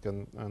 Gdańsk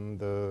and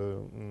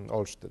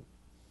Olsztyn.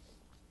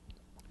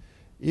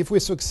 If we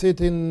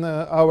succeed in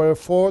our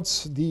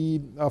efforts,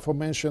 the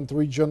aforementioned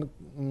region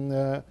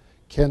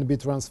can be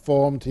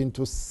transformed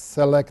into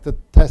selected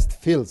test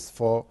fields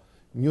for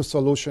new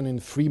solution in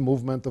free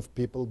movement of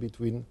people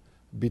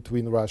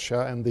between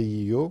Russia and the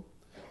EU,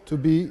 to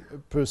be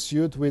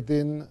pursued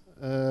within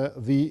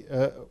the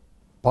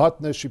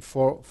Partnership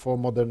for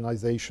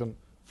Modernization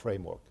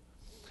framework.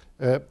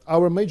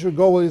 Our major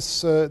goal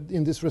is,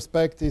 in this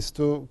respect, is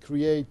to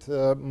create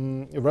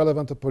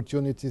relevant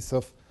opportunities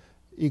of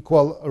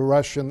equal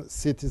Russian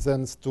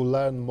citizens to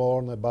learn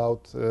more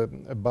about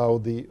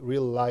the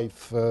real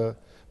life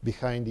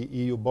behind the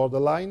EU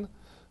borderline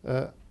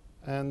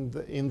and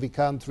in the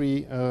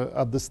country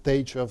at the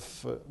stage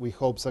of, we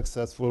hope,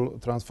 successful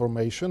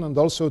transformation, and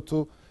also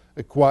to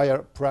acquire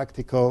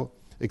practical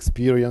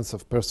experience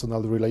of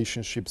personal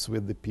relationships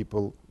with the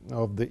people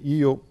of the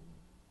EU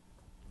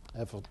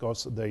and, of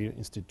course, their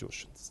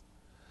institutions.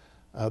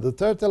 The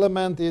third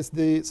element is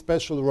the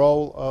special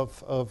role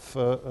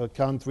of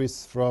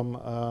countries from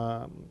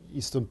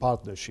Eastern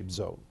Partnership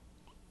Zone.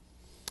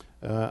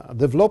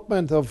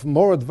 Development of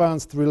more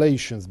advanced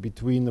relations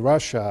between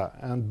Russia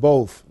and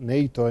both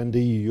NATO and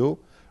the EU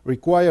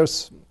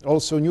requires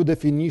also new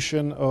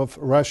definition of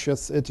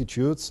Russia's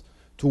attitudes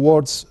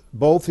towards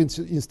both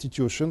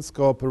institutions,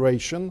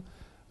 cooperation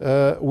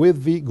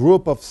with the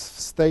group of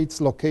states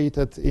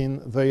located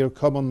in their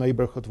common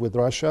neighborhood with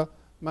Russia,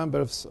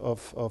 members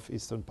of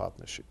Eastern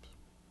Partnership.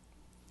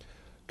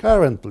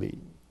 Currently,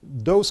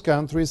 those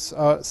countries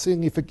are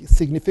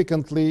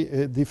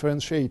significantly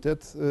differentiated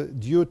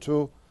due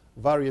to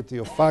variety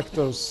of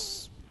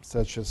factors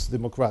such as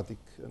democratic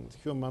and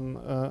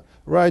human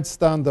rights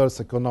standards,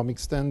 economic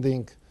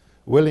standing,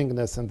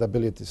 willingness and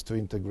abilities to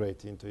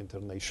integrate into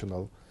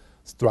international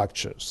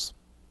structures.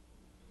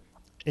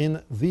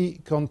 In the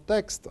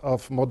context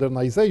of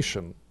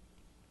modernization,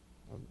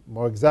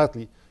 more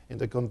exactly in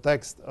the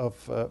context of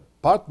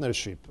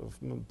partnership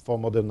for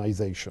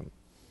modernization,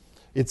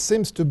 it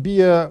seems to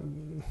be a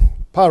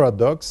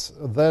paradox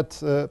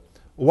that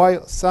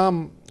while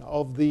some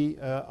of the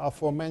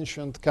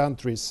aforementioned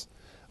countries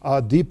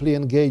are deeply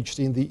engaged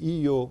in the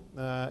EU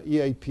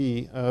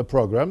EAP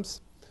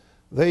programs,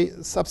 they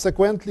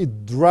subsequently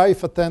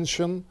drive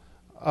attention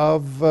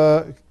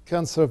of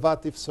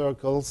conservative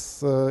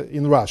circles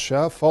in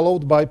Russia,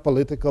 followed by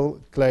political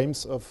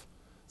claims of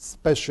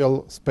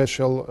special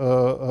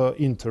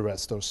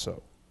interest or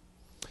so.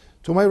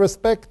 To my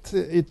respect,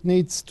 it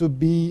needs to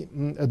be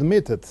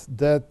admitted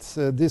that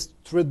this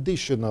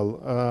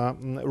traditional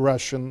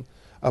Russian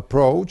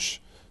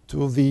approach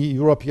to the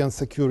European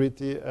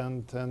security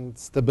and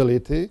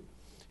stability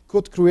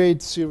could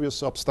create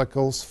serious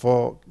obstacles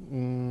for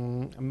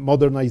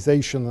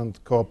modernization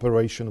and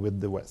cooperation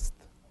with the West.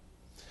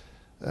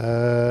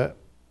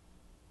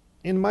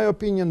 In my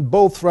opinion,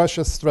 both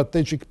Russia's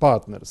strategic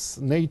partners,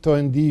 NATO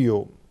and the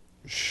EU,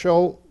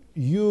 shall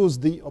use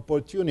the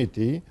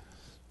opportunity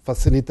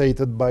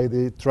facilitated by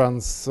the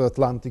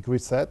transatlantic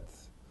reset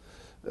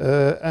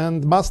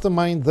and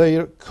mastermind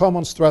their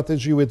common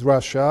strategy with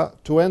Russia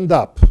to end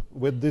up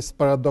with this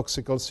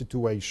paradoxical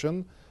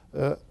situation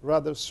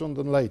rather soon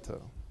than later.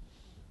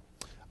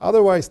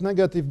 Otherwise,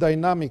 negative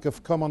dynamic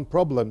of common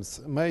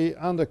problems may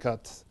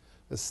undercut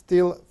a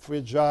still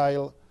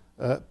fragile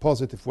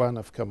positive one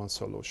of common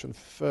solution.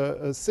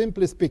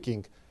 Simply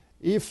speaking,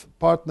 if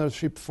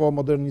partnership for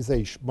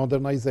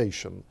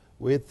modernization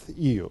with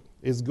EU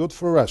is good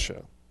for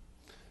Russia,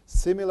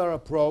 similar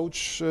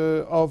approach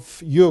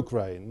of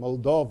Ukraine,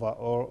 Moldova,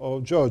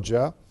 or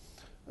Georgia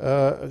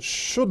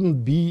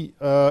shouldn't be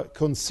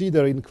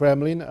considered in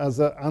Kremlin as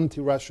an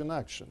anti-Russian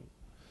action.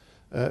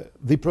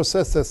 The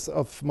processes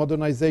of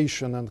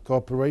modernization and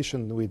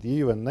cooperation with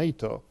EU and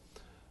NATO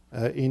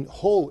in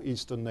whole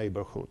eastern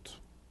neighborhood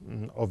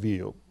of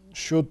EU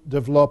should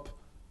develop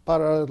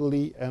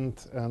parallelly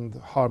and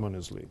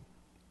harmoniously.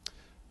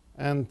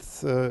 And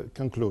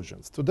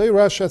conclusions. Today,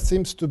 Russia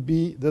seems to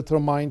be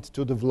determined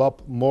to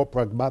develop more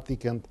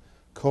pragmatic and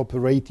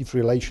cooperative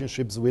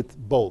relationships with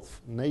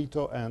both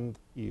NATO and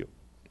EU.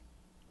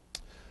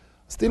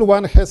 Still,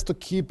 one has to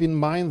keep in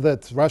mind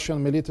that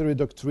Russian military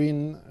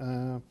doctrine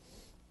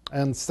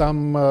and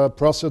some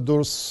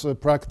procedures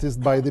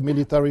practiced by the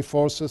military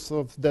forces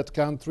of that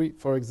country,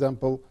 for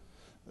example,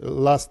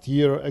 last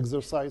year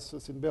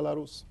exercises in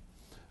Belarus,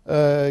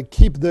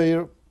 keep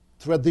their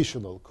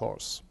traditional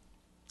course.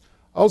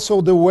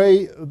 Also, the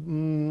way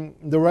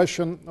the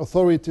Russian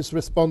authorities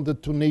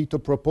responded to NATO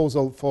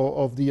proposal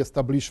of the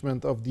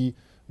establishment of the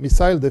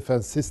missile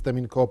defense system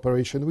in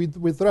cooperation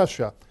with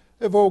Russia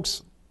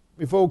evokes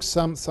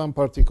some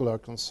particular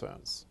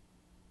concerns.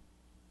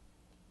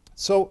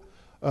 So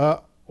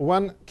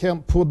one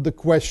can put the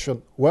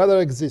question whether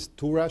exist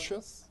two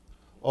Russias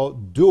or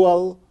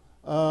dual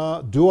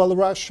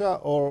Russia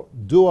or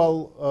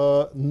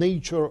dual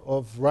nature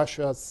of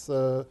Russia's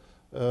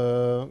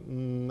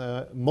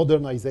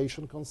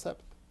modernization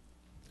concept.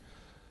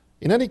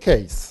 In any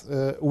case,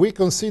 we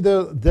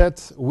consider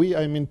that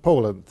I mean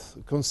Poland,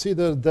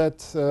 consider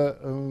that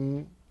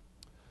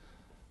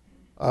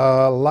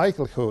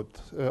likelihood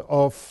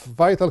of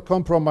vital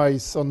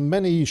compromise on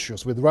many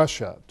issues with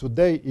Russia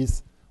today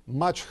is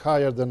much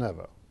higher than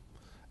ever.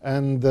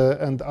 And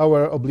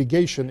our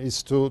obligation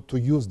is to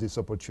use this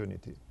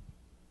opportunity.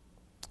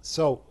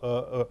 So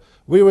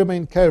we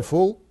remain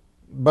careful,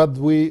 but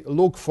we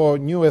look for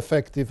new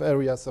effective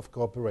areas of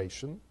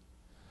cooperation.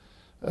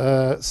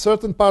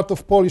 Certain part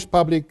of Polish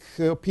public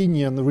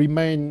opinion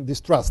remain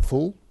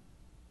distrustful,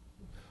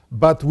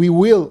 but we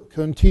will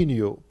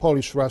continue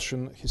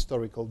Polish-Russian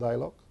historical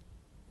dialogue.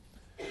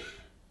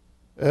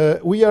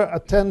 We are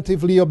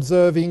attentively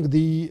observing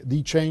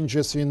the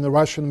changes in the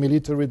Russian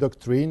military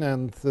doctrine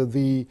and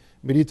the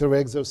military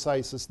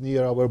exercises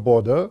near our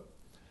border,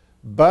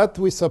 but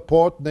we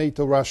support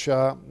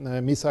NATO-Russia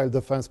missile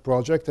defense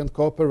project and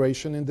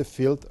cooperation in the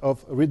field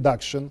of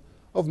reduction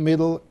of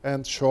middle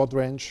and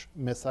short-range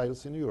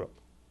missiles in Europe.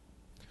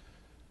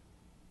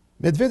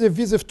 Medvedev's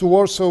visit to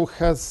Warsaw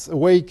has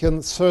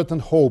awakened certain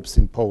hopes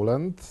in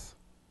Poland.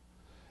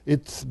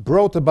 It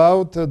brought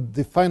about a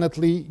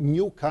definitely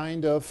new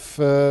kind of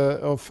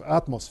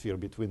atmosphere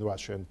between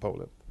Russia and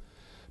Poland.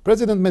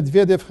 President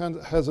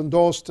Medvedev has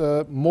endorsed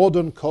a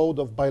modern code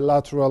of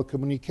bilateral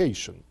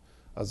communication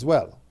as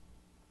well.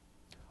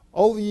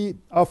 All the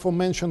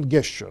aforementioned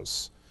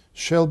gestures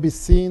shall be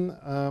seen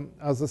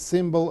as a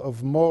symbol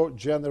of more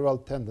general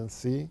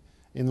tendency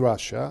in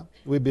Russia.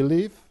 We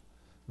believe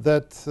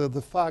that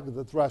the fact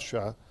that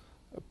Russia's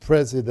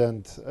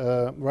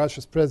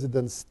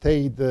president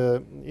stayed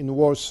in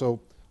Warsaw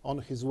on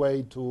his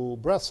way to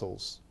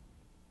Brussels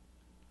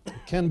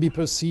can be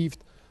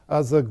perceived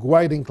as a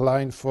guiding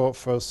line for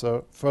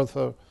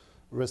further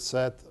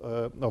reset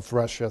of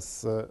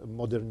Russia's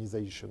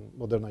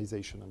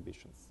modernization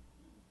ambitions.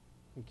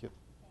 Thank you.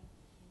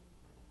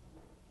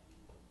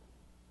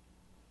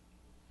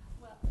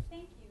 Well,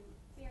 thank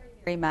you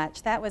very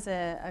much. That was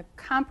a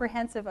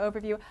comprehensive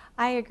overview.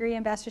 I agree,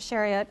 Ambassador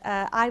Shariat.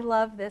 I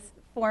love this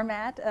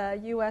format,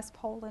 U.S.,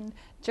 Poland,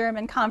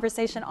 German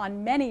conversation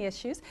on many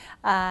issues,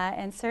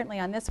 and certainly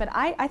on this one.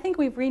 I think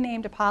we've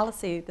renamed a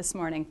policy this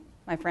morning,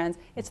 my friends.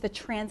 It's the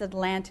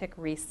transatlantic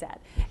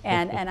reset,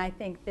 and I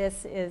think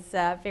this is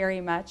very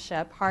much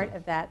part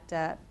of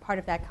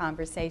that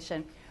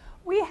conversation.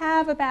 We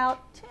have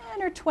about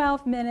 10 or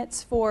 12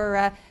 minutes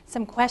for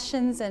some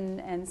questions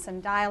and some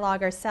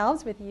dialogue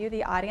ourselves with you,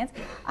 the audience.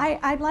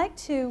 I'd like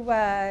to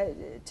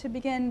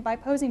begin by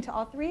posing to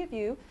all three of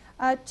you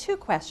two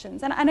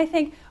questions. And I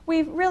think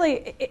we've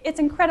really, it's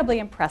incredibly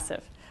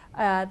impressive,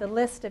 the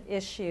list of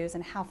issues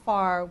and how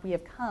far we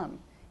have come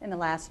in the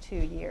last 2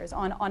 years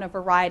on a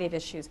variety of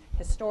issues,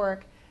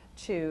 historic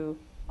to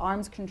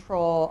arms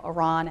control,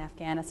 Iran,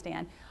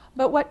 Afghanistan.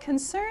 But what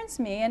concerns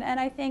me, and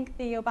I think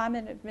the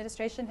Obama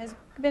administration has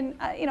been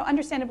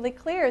understandably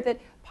clear that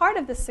part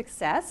of the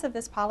success of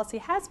this policy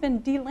has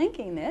been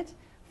delinking it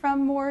from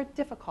more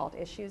difficult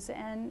issues.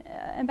 And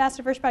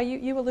Ambassador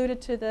Vershbow, you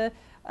alluded to the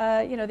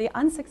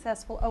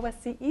unsuccessful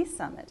OSCE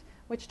summit,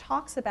 which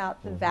talks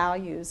about the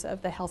values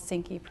of the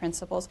Helsinki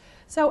principles.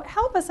 So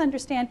help us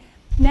understand,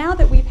 now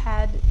that we've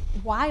had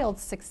wild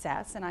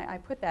success, and I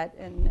put that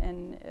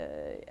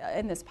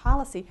in this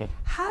policy,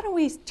 how do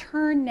we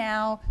turn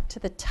now to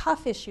the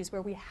tough issues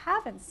where we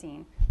haven't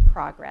seen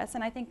progress?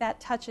 And I think that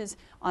touches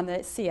on the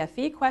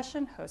CFE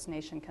question, host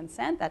nation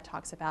consent. That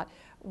talks about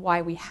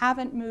why we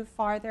haven't moved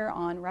farther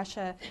on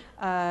Russia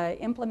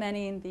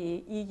implementing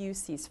the EU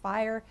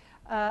ceasefire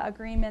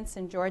agreements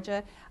in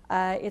Georgia.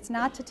 It's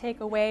not to take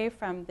away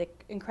from the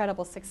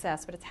incredible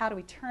success, but it's how do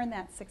we turn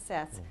that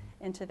success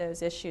into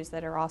those issues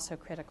that are also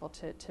critical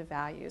to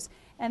values.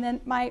 And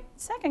then my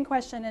second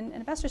question, and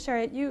Ambassador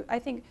Shariat, you, I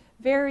think,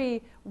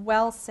 very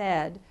well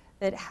said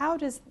that how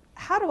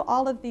do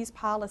all of these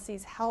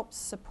policies help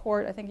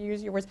support, I think you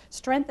use your words,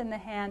 strengthen the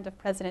hand of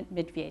President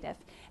Medvedev.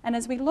 And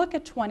as we look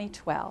at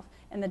 2012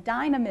 and the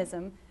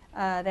dynamism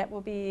that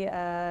will be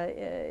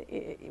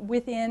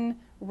within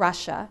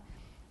Russia,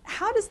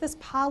 how does this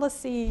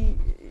policy,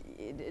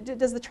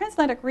 does the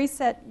transatlantic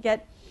reset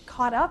get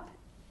caught up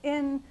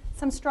in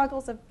some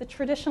struggles of the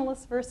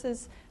traditionalists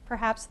versus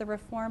perhaps the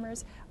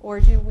reformers, or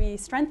do we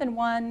strengthen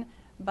one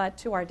but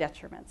to our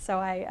detriment?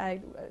 So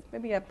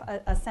maybe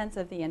a sense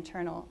of the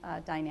internal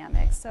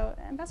dynamics. So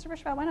Ambassador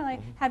Vershbow, why don't I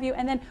have you,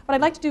 and then what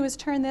I'd like to do is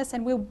turn this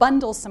and we'll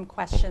bundle some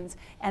questions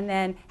and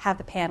then have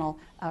the panel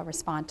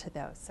respond to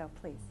those. So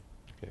please.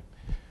 Okay.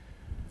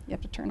 You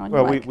have to turn on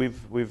your mic. Well,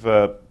 we've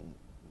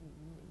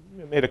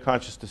made a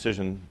conscious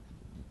decision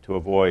to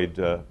avoid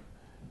a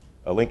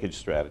linkage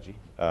strategy.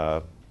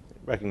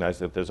 Recognize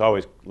that there's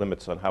always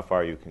limits on how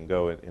far you can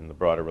go in the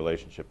broader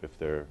relationship if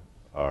there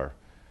are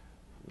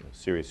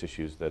serious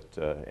issues that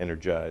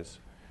energize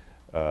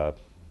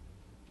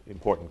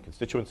important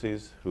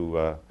constituencies who,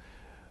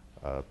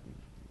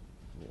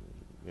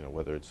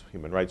 whether it's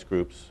human rights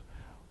groups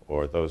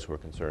or those who are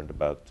concerned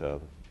about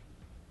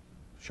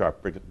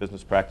sharp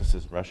business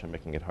practices in Russia,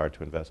 making it hard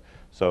to invest.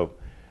 So,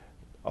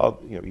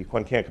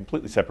 one can't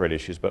completely separate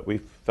issues, but we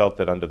felt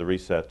that under the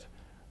reset,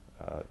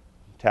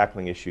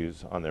 tackling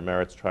issues on their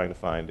merits, trying to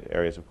find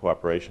areas of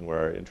cooperation where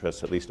our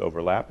interests at least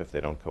overlap, if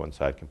they don't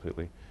coincide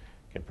completely,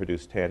 can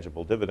produce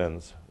tangible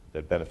dividends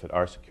that benefit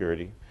our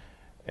security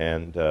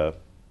and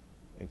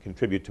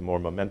contribute to more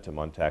momentum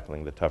on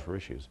tackling the tougher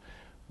issues.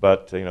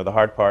 But the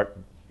hard part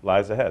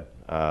lies ahead.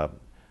 I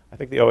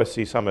think the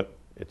OSCE summit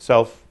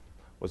itself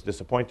was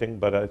disappointing,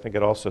 but I think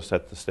it also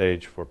set the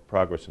stage for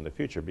progress in the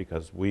future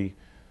because we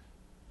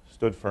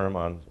stood firm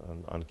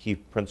on key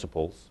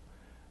principles,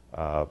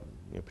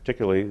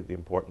 particularly the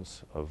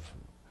importance of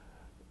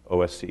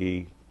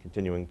OSCE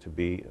continuing to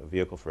be a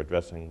vehicle for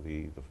addressing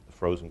the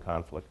frozen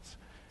conflicts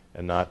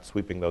and not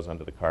sweeping those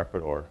under the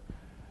carpet or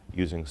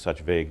using such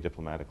vague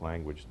diplomatic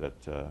language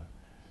that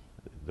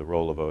the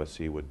role of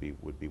OSCE would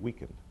be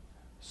weakened.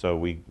 So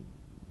we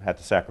had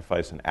to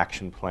sacrifice an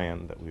action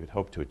plan that we had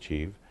hoped to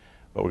achieve,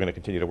 but we're going to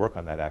continue to work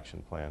on that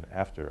action plan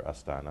after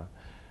Astana.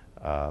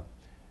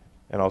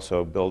 And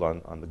also build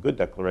on the good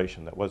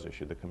declaration that was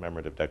issued, the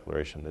commemorative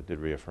declaration that did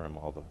reaffirm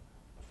all the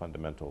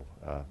fundamental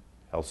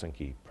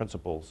Helsinki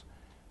principles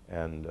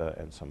and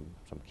some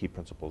key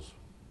principles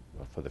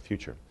for the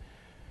future.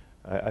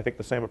 I think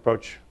the same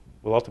approach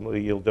will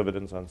ultimately yield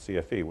dividends on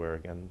CFE, where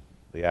again,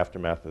 the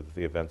aftermath of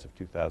the events of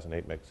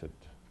 2008 makes it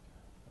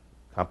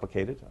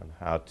complicated on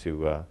how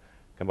to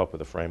come up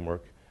with a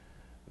framework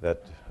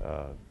that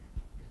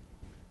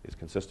is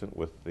consistent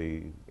with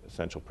the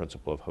essential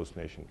principle of host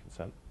nation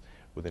consent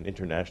within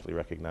internationally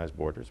recognized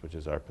borders, which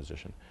is our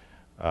position.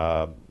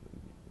 But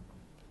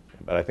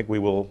I think we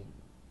will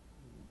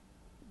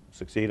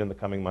succeed in the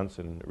coming months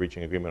in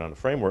reaching agreement on a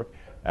framework.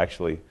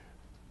 Actually,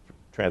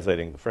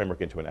 translating the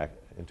framework into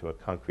a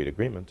concrete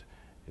agreement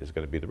is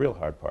going to be the real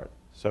hard part.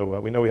 So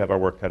we know we have our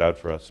work cut out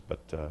for us,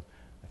 but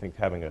I think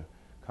having a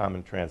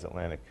common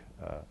transatlantic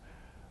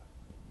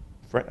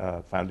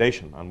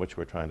foundation on which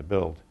we're trying to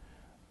build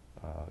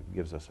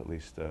gives us at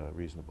least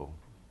reasonable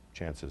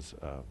chances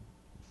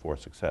for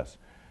success.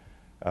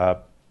 I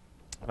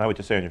would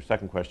just say on your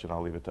second question,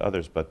 I'll leave it to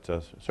others, but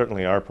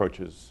certainly our approach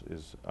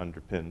is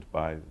underpinned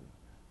by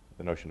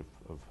the notion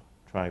of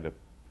trying to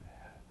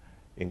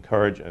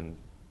encourage and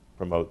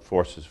promote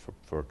forces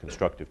for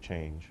constructive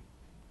change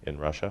in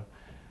Russia,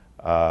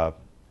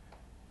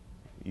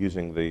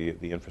 using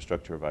the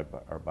infrastructure of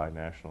our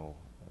binational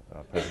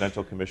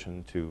presidential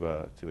commission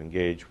to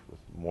engage with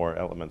more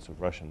elements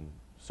of Russian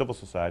civil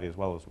society as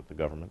well as with the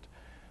government,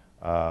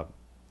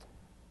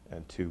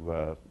 and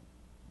to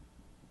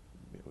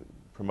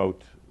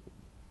promote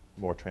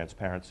more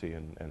transparency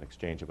and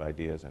exchange of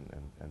ideas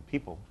and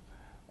people,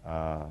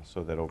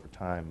 so that over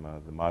time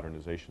the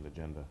modernization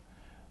agenda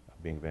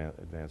being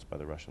advanced by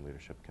the Russian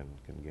leadership can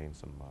gain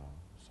some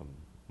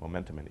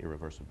momentum and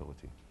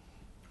irreversibility.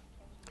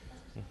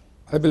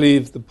 I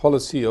believe the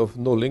policy of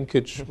no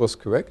linkage was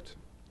correct.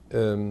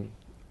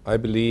 I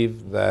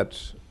believe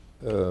that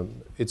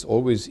it's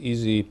always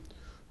easy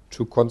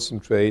to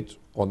concentrate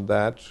on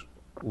that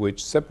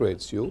which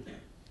separates you.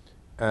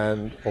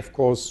 And of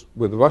course,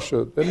 with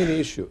Russia, there are many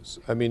issues.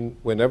 I mean,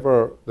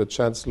 whenever the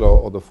chancellor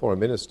or the foreign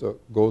minister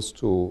goes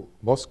to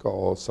Moscow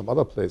or some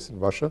other place in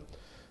Russia,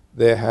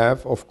 they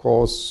have, of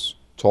course,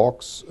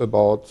 talks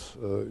about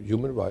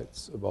human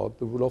rights, about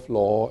the rule of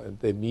law, and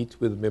they meet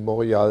with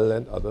Memorial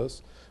and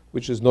others,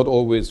 which is not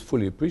always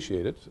fully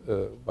appreciated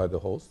by the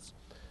hosts.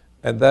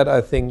 And that, I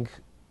think,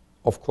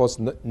 of course,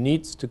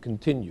 needs to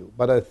continue.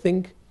 But I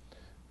think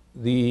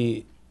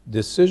the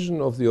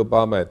decision of the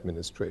Obama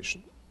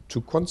administration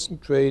to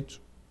concentrate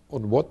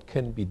on what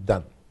can be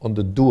done, on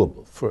the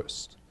doable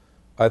first,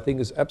 I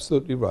think is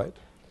absolutely right.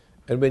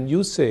 And when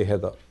you say,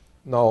 Heather,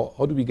 now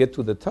how do we get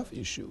to the tough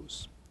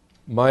issues?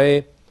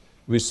 My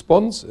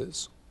response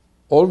is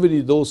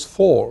already those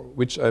 4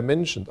 which I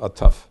mentioned are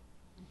tough.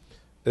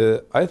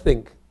 I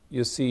think,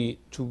 you see,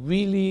 to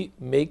really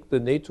make the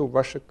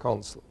NATO-Russia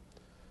Council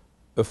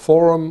a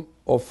forum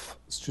of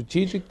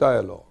strategic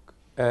dialogue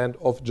and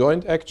of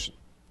joint action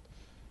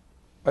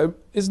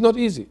is not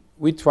easy.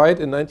 We tried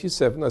in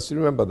 '97, I still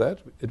remember that.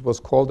 It was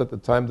called at the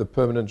time the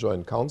Permanent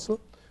Joint Council.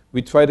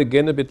 We tried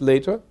again a bit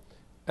later,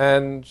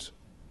 and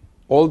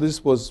all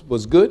this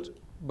was good,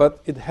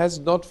 but it has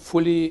not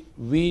fully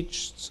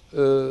reached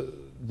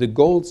the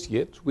goals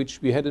yet,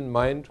 which we had in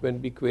mind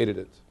when we created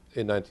it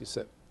in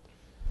 '97.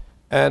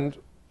 And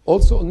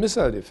also on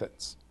missile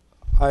defense,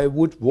 I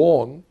would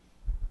warn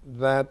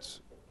that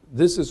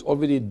this is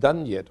already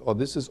done yet, or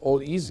this is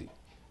all easy.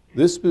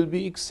 This will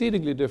be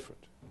exceedingly difficult,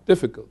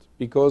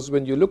 because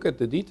when you look at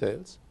the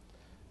details,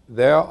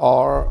 there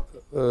are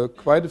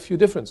quite a few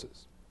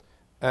differences.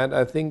 And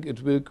I think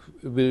it will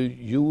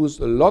need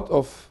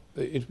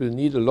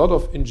a lot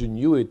of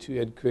ingenuity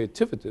and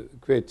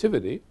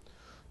creativity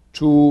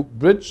to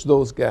bridge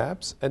those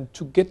gaps and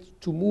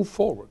to move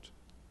forward.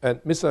 And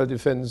missile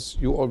defense,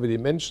 you already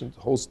mentioned,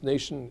 host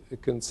nation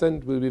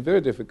consent will be very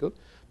difficult.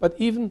 But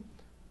even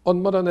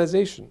on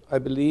modernization, I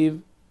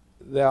believe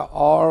there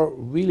are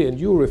really, and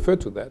you refer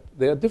to that,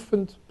 there are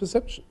different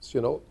perceptions.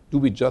 You know, do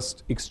we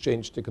just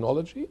exchange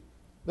technology?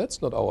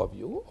 That's not our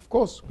view. Of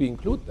course, we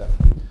include that.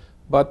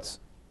 But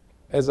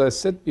as I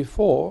said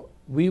before,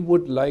 we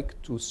would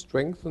like to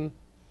strengthen,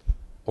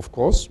 of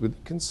course, with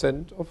the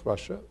consent of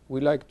Russia,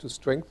 we like to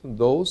strengthen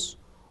those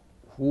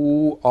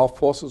who are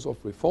forces of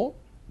reform,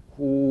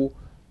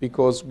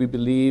 because we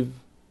believe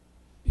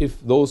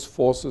if those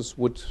forces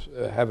would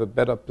have a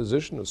better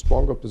position, a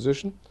stronger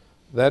position,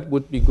 that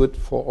would be good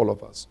for all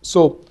of us.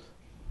 So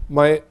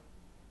my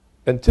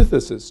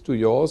antithesis to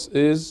yours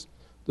is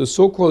the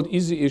so-called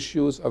easy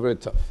issues are very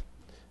tough.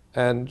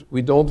 And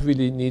we don't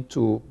really need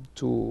to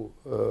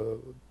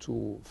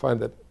find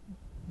that.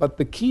 But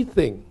the key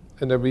thing,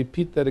 and I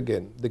repeat that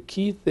again, the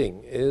key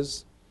thing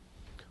is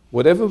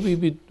whatever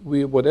we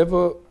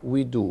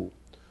do,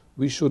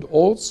 we should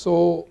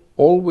also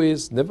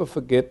always never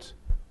forget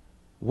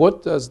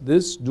what does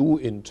this do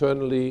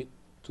internally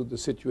to the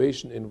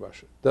situation in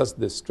Russia. Does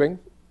this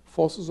strengthen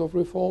forces of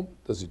reform?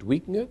 Does it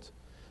weaken it?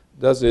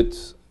 Does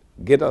it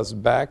get us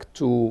back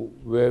to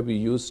where we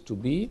used to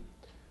be?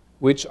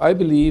 Which I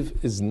believe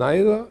is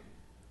neither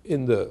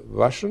in the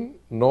Russian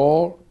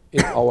nor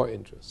in our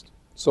interest.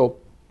 So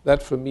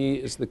that for me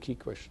is the key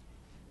question.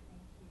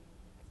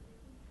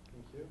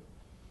 Thank you.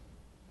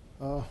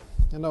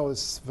 You know,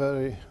 it's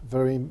very,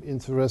 very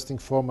interesting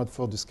format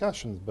for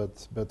discussions,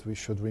 but we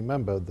should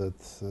remember that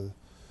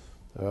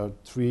there are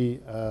three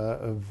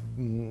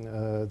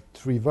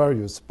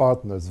various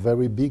partners,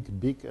 very big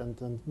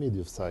and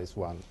medium-sized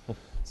one.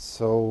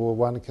 So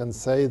one can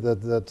say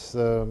that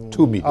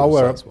two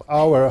medium-sized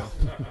our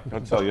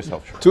don't sell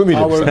yourself short. Two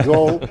medium-sized. Our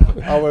goal,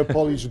 our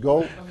Polish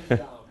goal,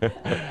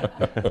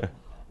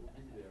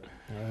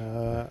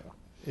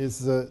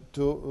 is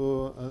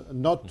to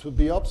not to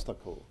be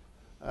obstacle.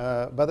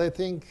 But I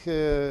think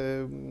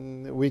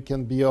we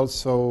can be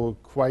also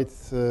quite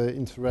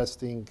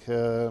interesting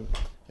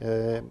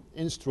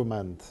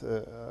instrument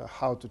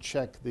how to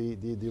check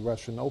the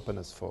Russian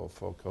openness for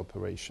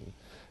cooperation.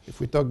 If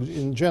we talk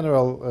in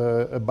general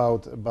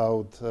about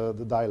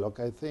the dialogue,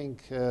 I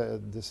think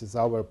this is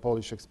our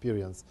Polish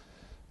experience.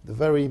 The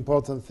very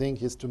important thing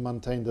is to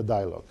maintain the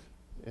dialogue.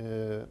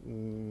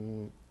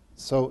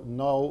 So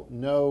no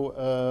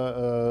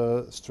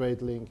straight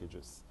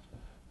linkages.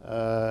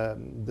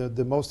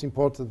 The most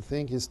important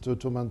thing is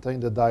to maintain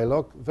the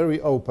dialogue, very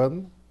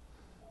open,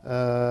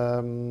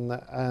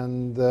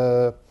 and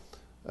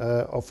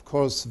of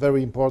course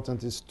very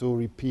important is to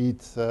repeat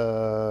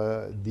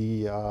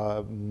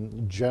the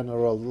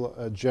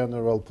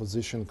general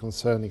position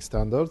concerning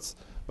standards,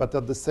 but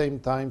at the same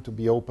time to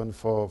be open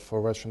for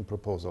Russian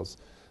proposals.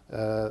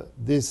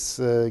 This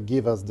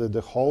gives us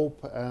the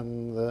hope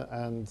and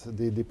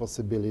the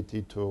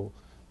possibility to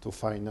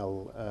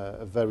final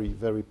a very,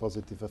 very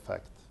positive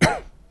effect.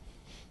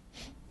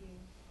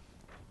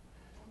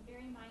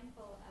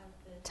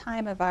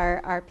 Time of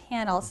our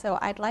panel, so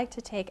I'd like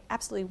to take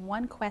absolutely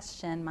one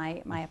question,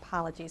 my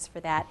apologies for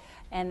that,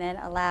 and then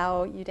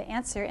allow you to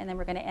answer, and then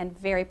we're going to end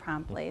very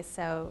promptly.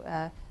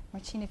 So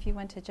Marcin, if you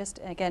want to just,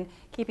 again,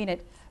 keeping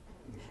it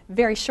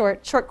very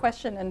short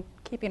question and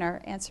keeping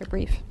our answer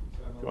brief.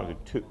 You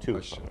want to do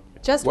two?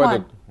 Just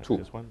one. Two.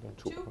 Just one?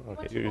 Two.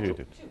 Okay, you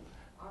do.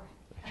 All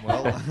right.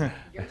 Well,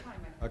 Your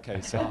time.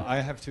 okay, so I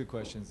have two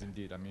questions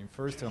indeed. I mean,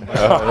 first on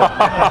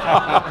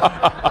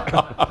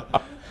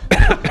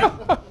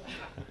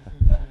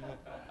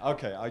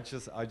okay, I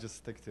just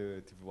stick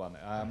to one.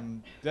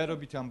 That'll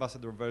be to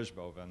Ambassador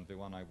Verzboven, the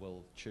one I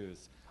will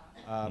choose.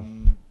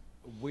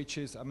 Which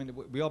is, I mean,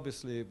 we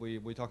obviously,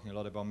 we're talking a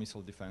lot about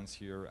missile defense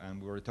here,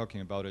 and we were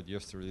talking about it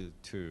yesterday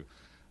too.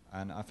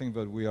 And I think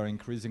that we are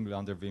increasingly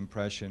under the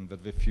impression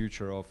that the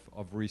future of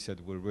reset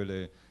will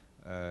really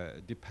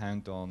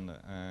depend on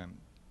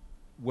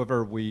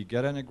whether we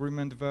get an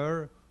agreement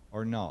there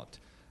or not.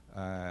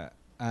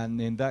 And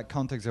in that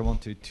context, I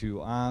wanted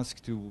to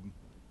ask to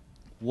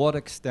what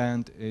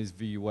extent is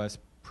the US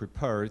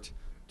prepared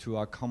to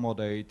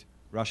accommodate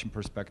Russian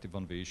perspective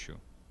on the issue?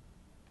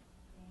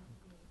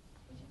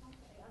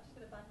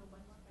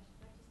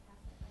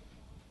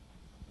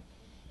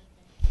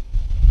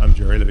 I'm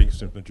Jerry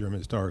Livingston from the German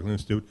Historical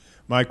Institute.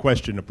 My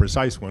question, a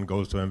precise one,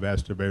 goes to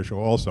Ambassador Bershow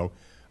also.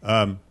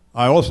 I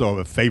also have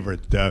a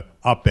favorite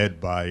op-ed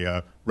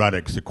by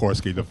Radek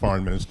Sikorski, the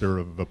foreign minister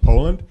of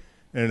Poland,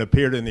 and it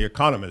appeared in The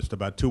Economist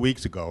about 2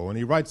 weeks ago, and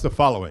he writes the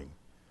following: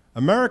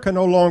 America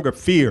no longer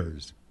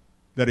fears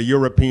that a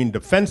European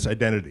defense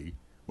identity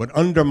would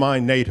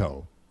undermine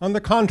NATO. On the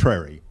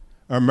contrary,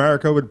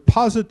 America would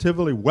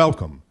positively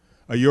welcome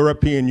a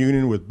European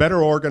Union with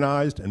better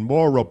organized and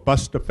more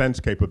robust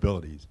defense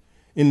capabilities.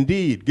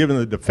 Indeed, given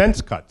the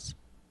defense cuts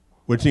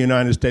which the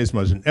United States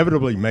must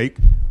inevitably make,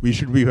 we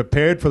should be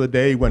prepared for the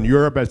day when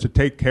Europe has to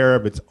take care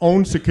of its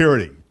own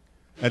security,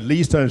 at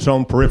least on its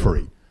own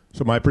periphery.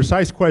 So my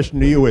precise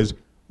question to you is,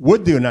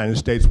 would the United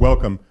States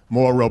welcome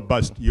more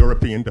robust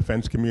European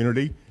defense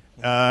community?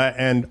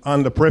 And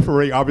on the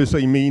periphery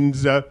obviously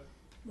means in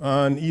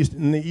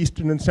the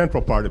eastern and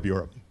central part of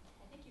Europe.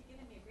 I think you've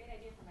given me a great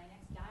idea for my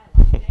next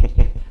dialogue. Thank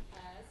you.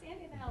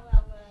 Sandy, and then I'll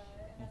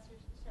Ambassador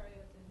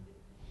Shariat.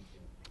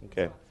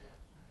 Okay.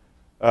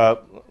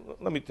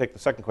 Let me take the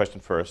second question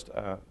first.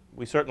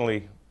 We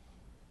certainly,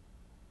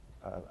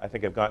 I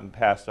think, have gotten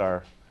past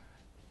our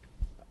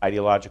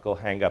ideological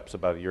hang-ups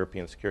about a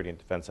European security and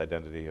defense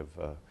identity of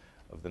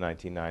the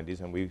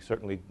 1990s, and we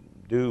certainly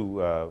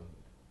do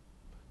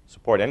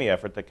support any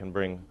effort that can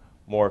bring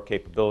more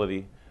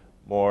capability,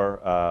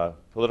 more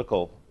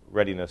political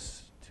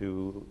readiness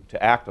to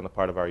act on the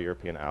part of our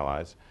European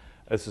allies.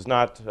 This is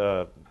not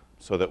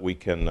so that we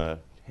can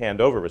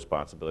hand over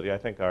responsibility. I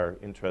think our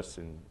interests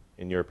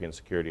in European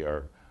security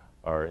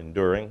are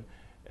enduring,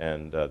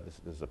 and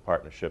this is a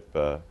partnership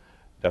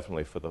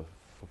definitely for the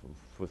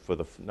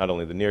not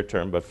only the near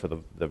term, but for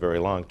the very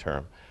long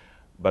term.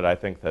 But I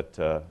think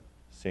that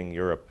seeing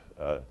Europe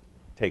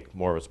take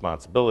more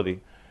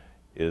responsibility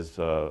is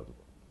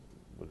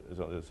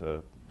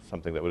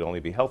something that would only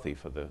be healthy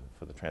for the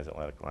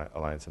transatlantic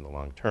alliance in the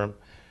long term,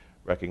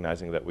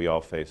 recognizing that we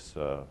all face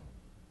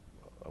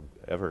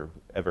ever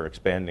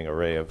expanding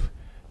array of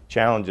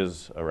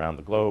challenges around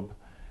the globe.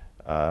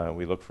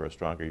 We look for a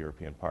stronger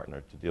European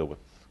partner to deal with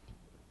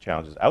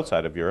challenges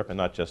outside of Europe and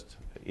not just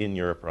in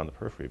Europe or on the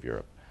periphery of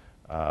Europe.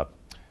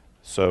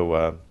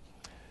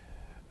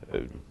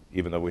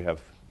 Even though we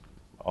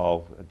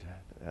all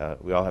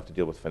have to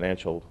deal with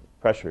financial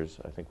pressures,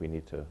 I think we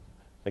need to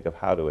think of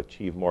how to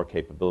achieve more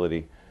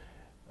capability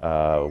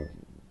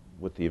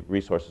with the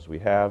resources we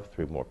have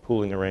through more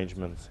pooling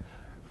arrangements,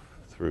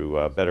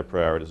 through better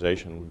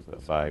prioritization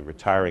by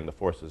retiring the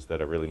forces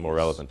that are really more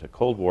relevant to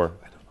Cold War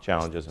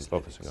challenges and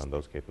focusing on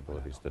those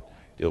capabilities that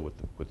deal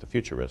with the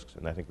future risks.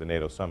 And I think the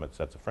NATO summit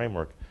sets a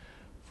framework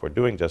for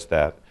doing just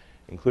that,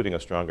 including a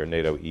stronger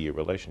NATO-EU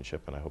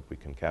relationship, and I hope we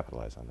can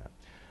capitalize on that.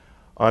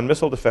 On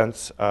missile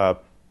defense, I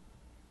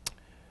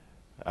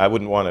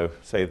wouldn't want to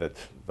say that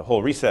the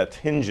whole reset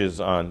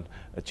hinges on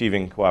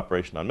achieving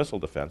cooperation on missile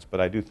defense, but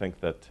I do think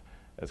that,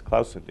 as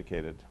Klaus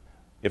indicated,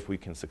 if we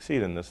can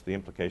succeed in this, the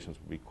implications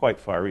would be quite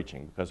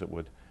far-reaching, because it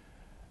would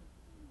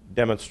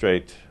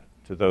demonstrate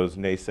to those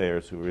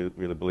naysayers who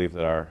really believe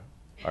that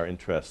our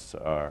interests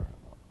are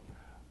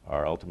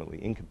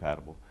ultimately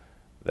incompatible,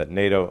 that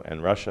NATO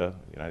and Russia,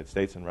 the United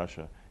States and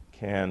Russia,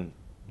 can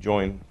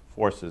join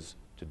forces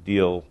to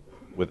deal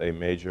with a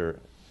major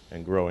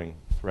and growing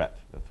threat,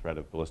 the threat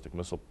of ballistic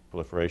missile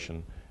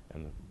proliferation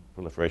and the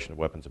proliferation of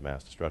weapons of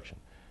mass destruction.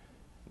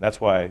 And that's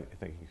why I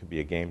think it could be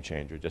a game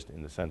changer, just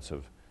in the sense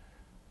of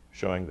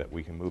showing that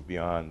we can move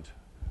beyond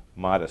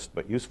modest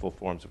but useful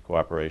forms of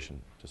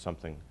cooperation to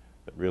something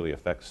that really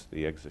affects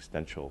the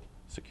existential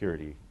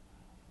security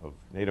of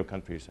NATO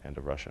countries and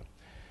of Russia.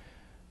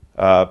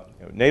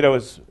 NATO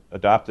has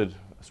adopted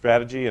a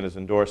strategy and has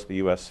endorsed the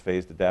U.S.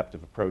 phased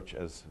adaptive approach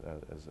as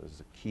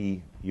a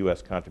key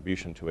U.S.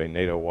 contribution to a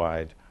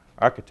NATO-wide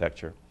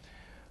architecture.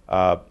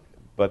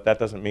 But that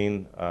doesn't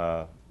mean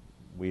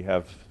we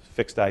have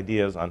fixed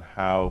ideas on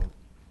how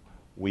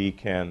we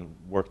can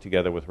work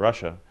together with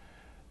Russia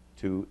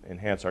to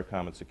enhance our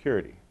common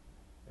security.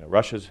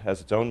 Russia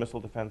has its own missile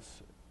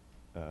defense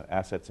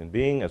assets in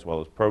being, as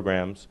well as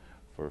programs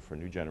for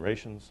new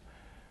generations.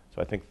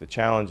 So I think the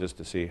challenge is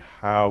to see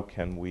how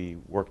can we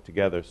work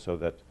together so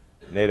that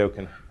NATO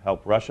can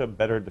help Russia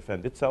better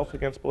defend itself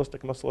against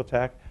ballistic missile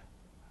attack.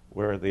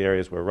 Where are the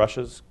areas where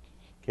Russia's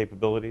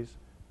capabilities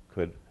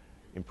could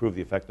improve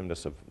the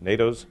effectiveness of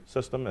NATO's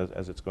system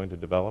as it's going to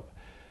develop?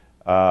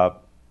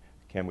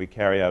 Can we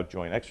carry out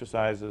joint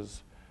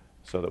exercises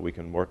so that we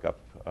can work up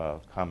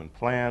common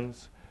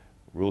plans,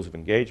 rules of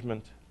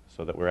engagement,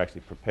 so that we're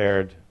actually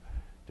prepared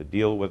to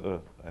deal with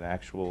an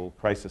actual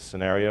crisis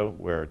scenario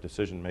where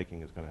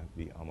decision-making is going to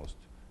be almost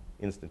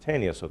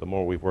instantaneous. So the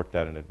more we've worked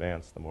at in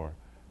advance, the more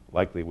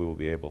likely we will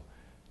be able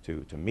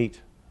to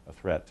meet a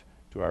threat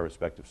to our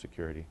respective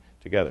security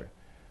together.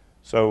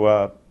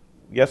 So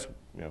yes,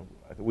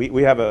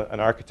 we have an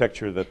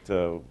architecture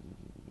that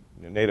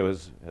NATO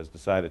has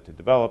decided to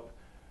develop,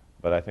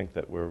 but I think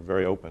that we're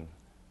very open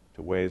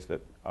to ways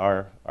that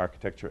our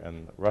architecture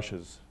and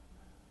Russia's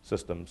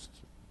systems,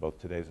 both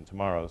today's and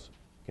tomorrow's,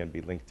 can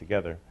be linked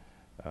together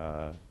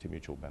to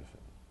mutual benefit.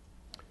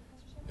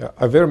 Yeah,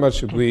 I very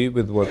much agree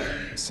with what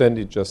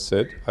Sandy just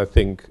said. I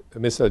think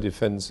missile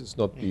defense is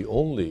not the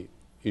only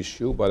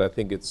issue, but I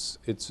think it's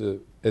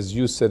as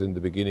you said in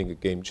the beginning, a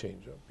game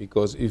changer.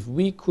 Because if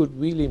we could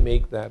really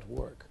make that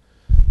work,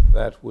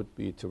 that would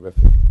be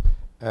terrific.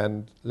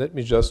 And let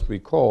me just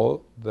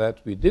recall that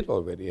we did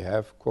already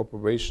have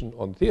cooperation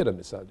on theater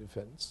missile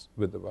defense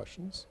with the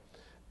Russians.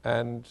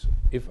 And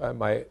if I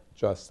might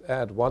just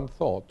add one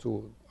thought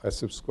I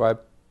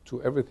subscribe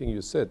to everything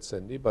you said,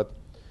 Sandy, but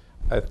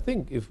I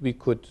think if we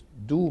could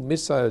do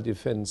missile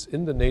defense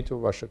in the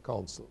NATO-Russia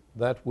Council,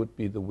 that would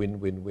be the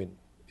win-win-win.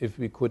 If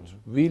we could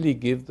really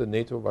give the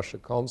NATO-Russia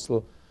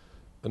Council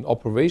an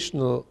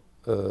operational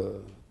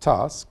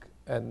task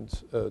and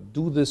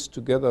do this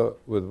together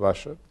with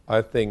Russia,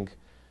 I think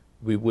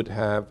we would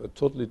have a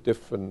totally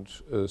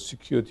different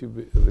security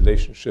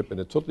relationship and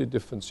a totally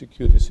different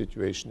security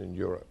situation in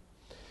Europe.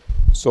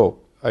 So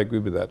I agree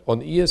with that.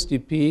 On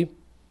ESDP,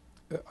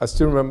 I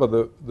still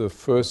remember the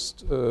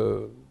first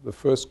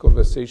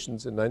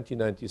conversations in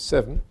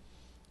 1997,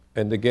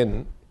 and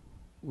again,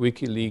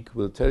 WikiLeaks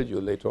will tell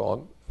you later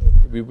on,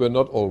 we were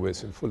not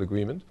always in full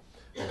agreement,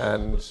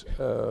 and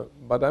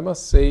but I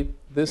must say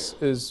this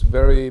is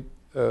very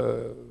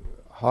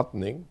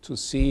heartening to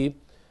see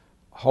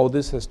how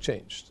this has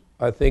changed.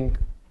 I think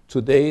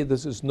today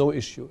this is no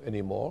issue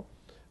anymore.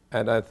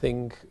 And I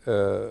think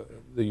the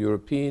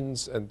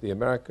Europeans and the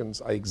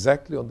Americans are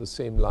exactly on the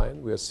same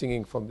line. We are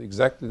singing from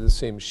exactly the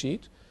same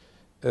sheet.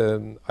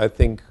 I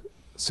think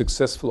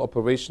successful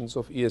operations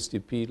of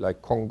ESDP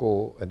like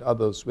Congo and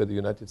others where the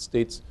United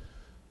States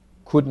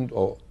couldn't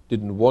or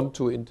didn't want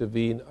to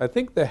intervene, I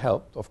think they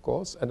helped, of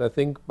course. And I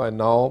think by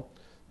now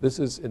this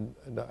is, and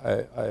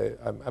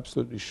I'm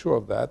absolutely sure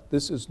of that,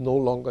 this is no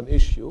longer an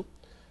issue.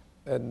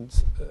 And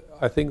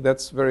I think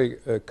that's very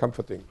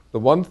comforting. The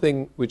one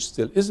thing which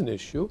still is an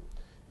issue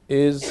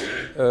is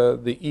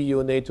the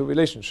EU-NATO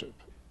relationship.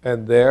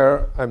 And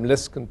there I'm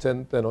less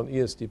content than on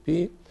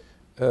ESDP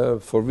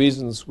for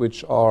reasons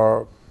which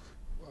are,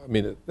 I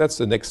mean, that's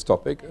the next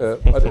topic,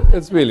 but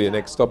it's really a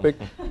next topic.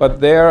 But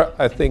there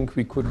I think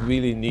we could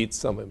really need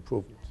some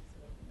improvement.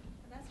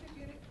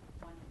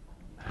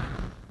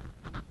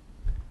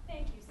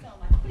 Thank you so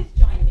much. Please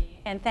join me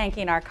in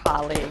thanking our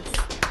colleagues.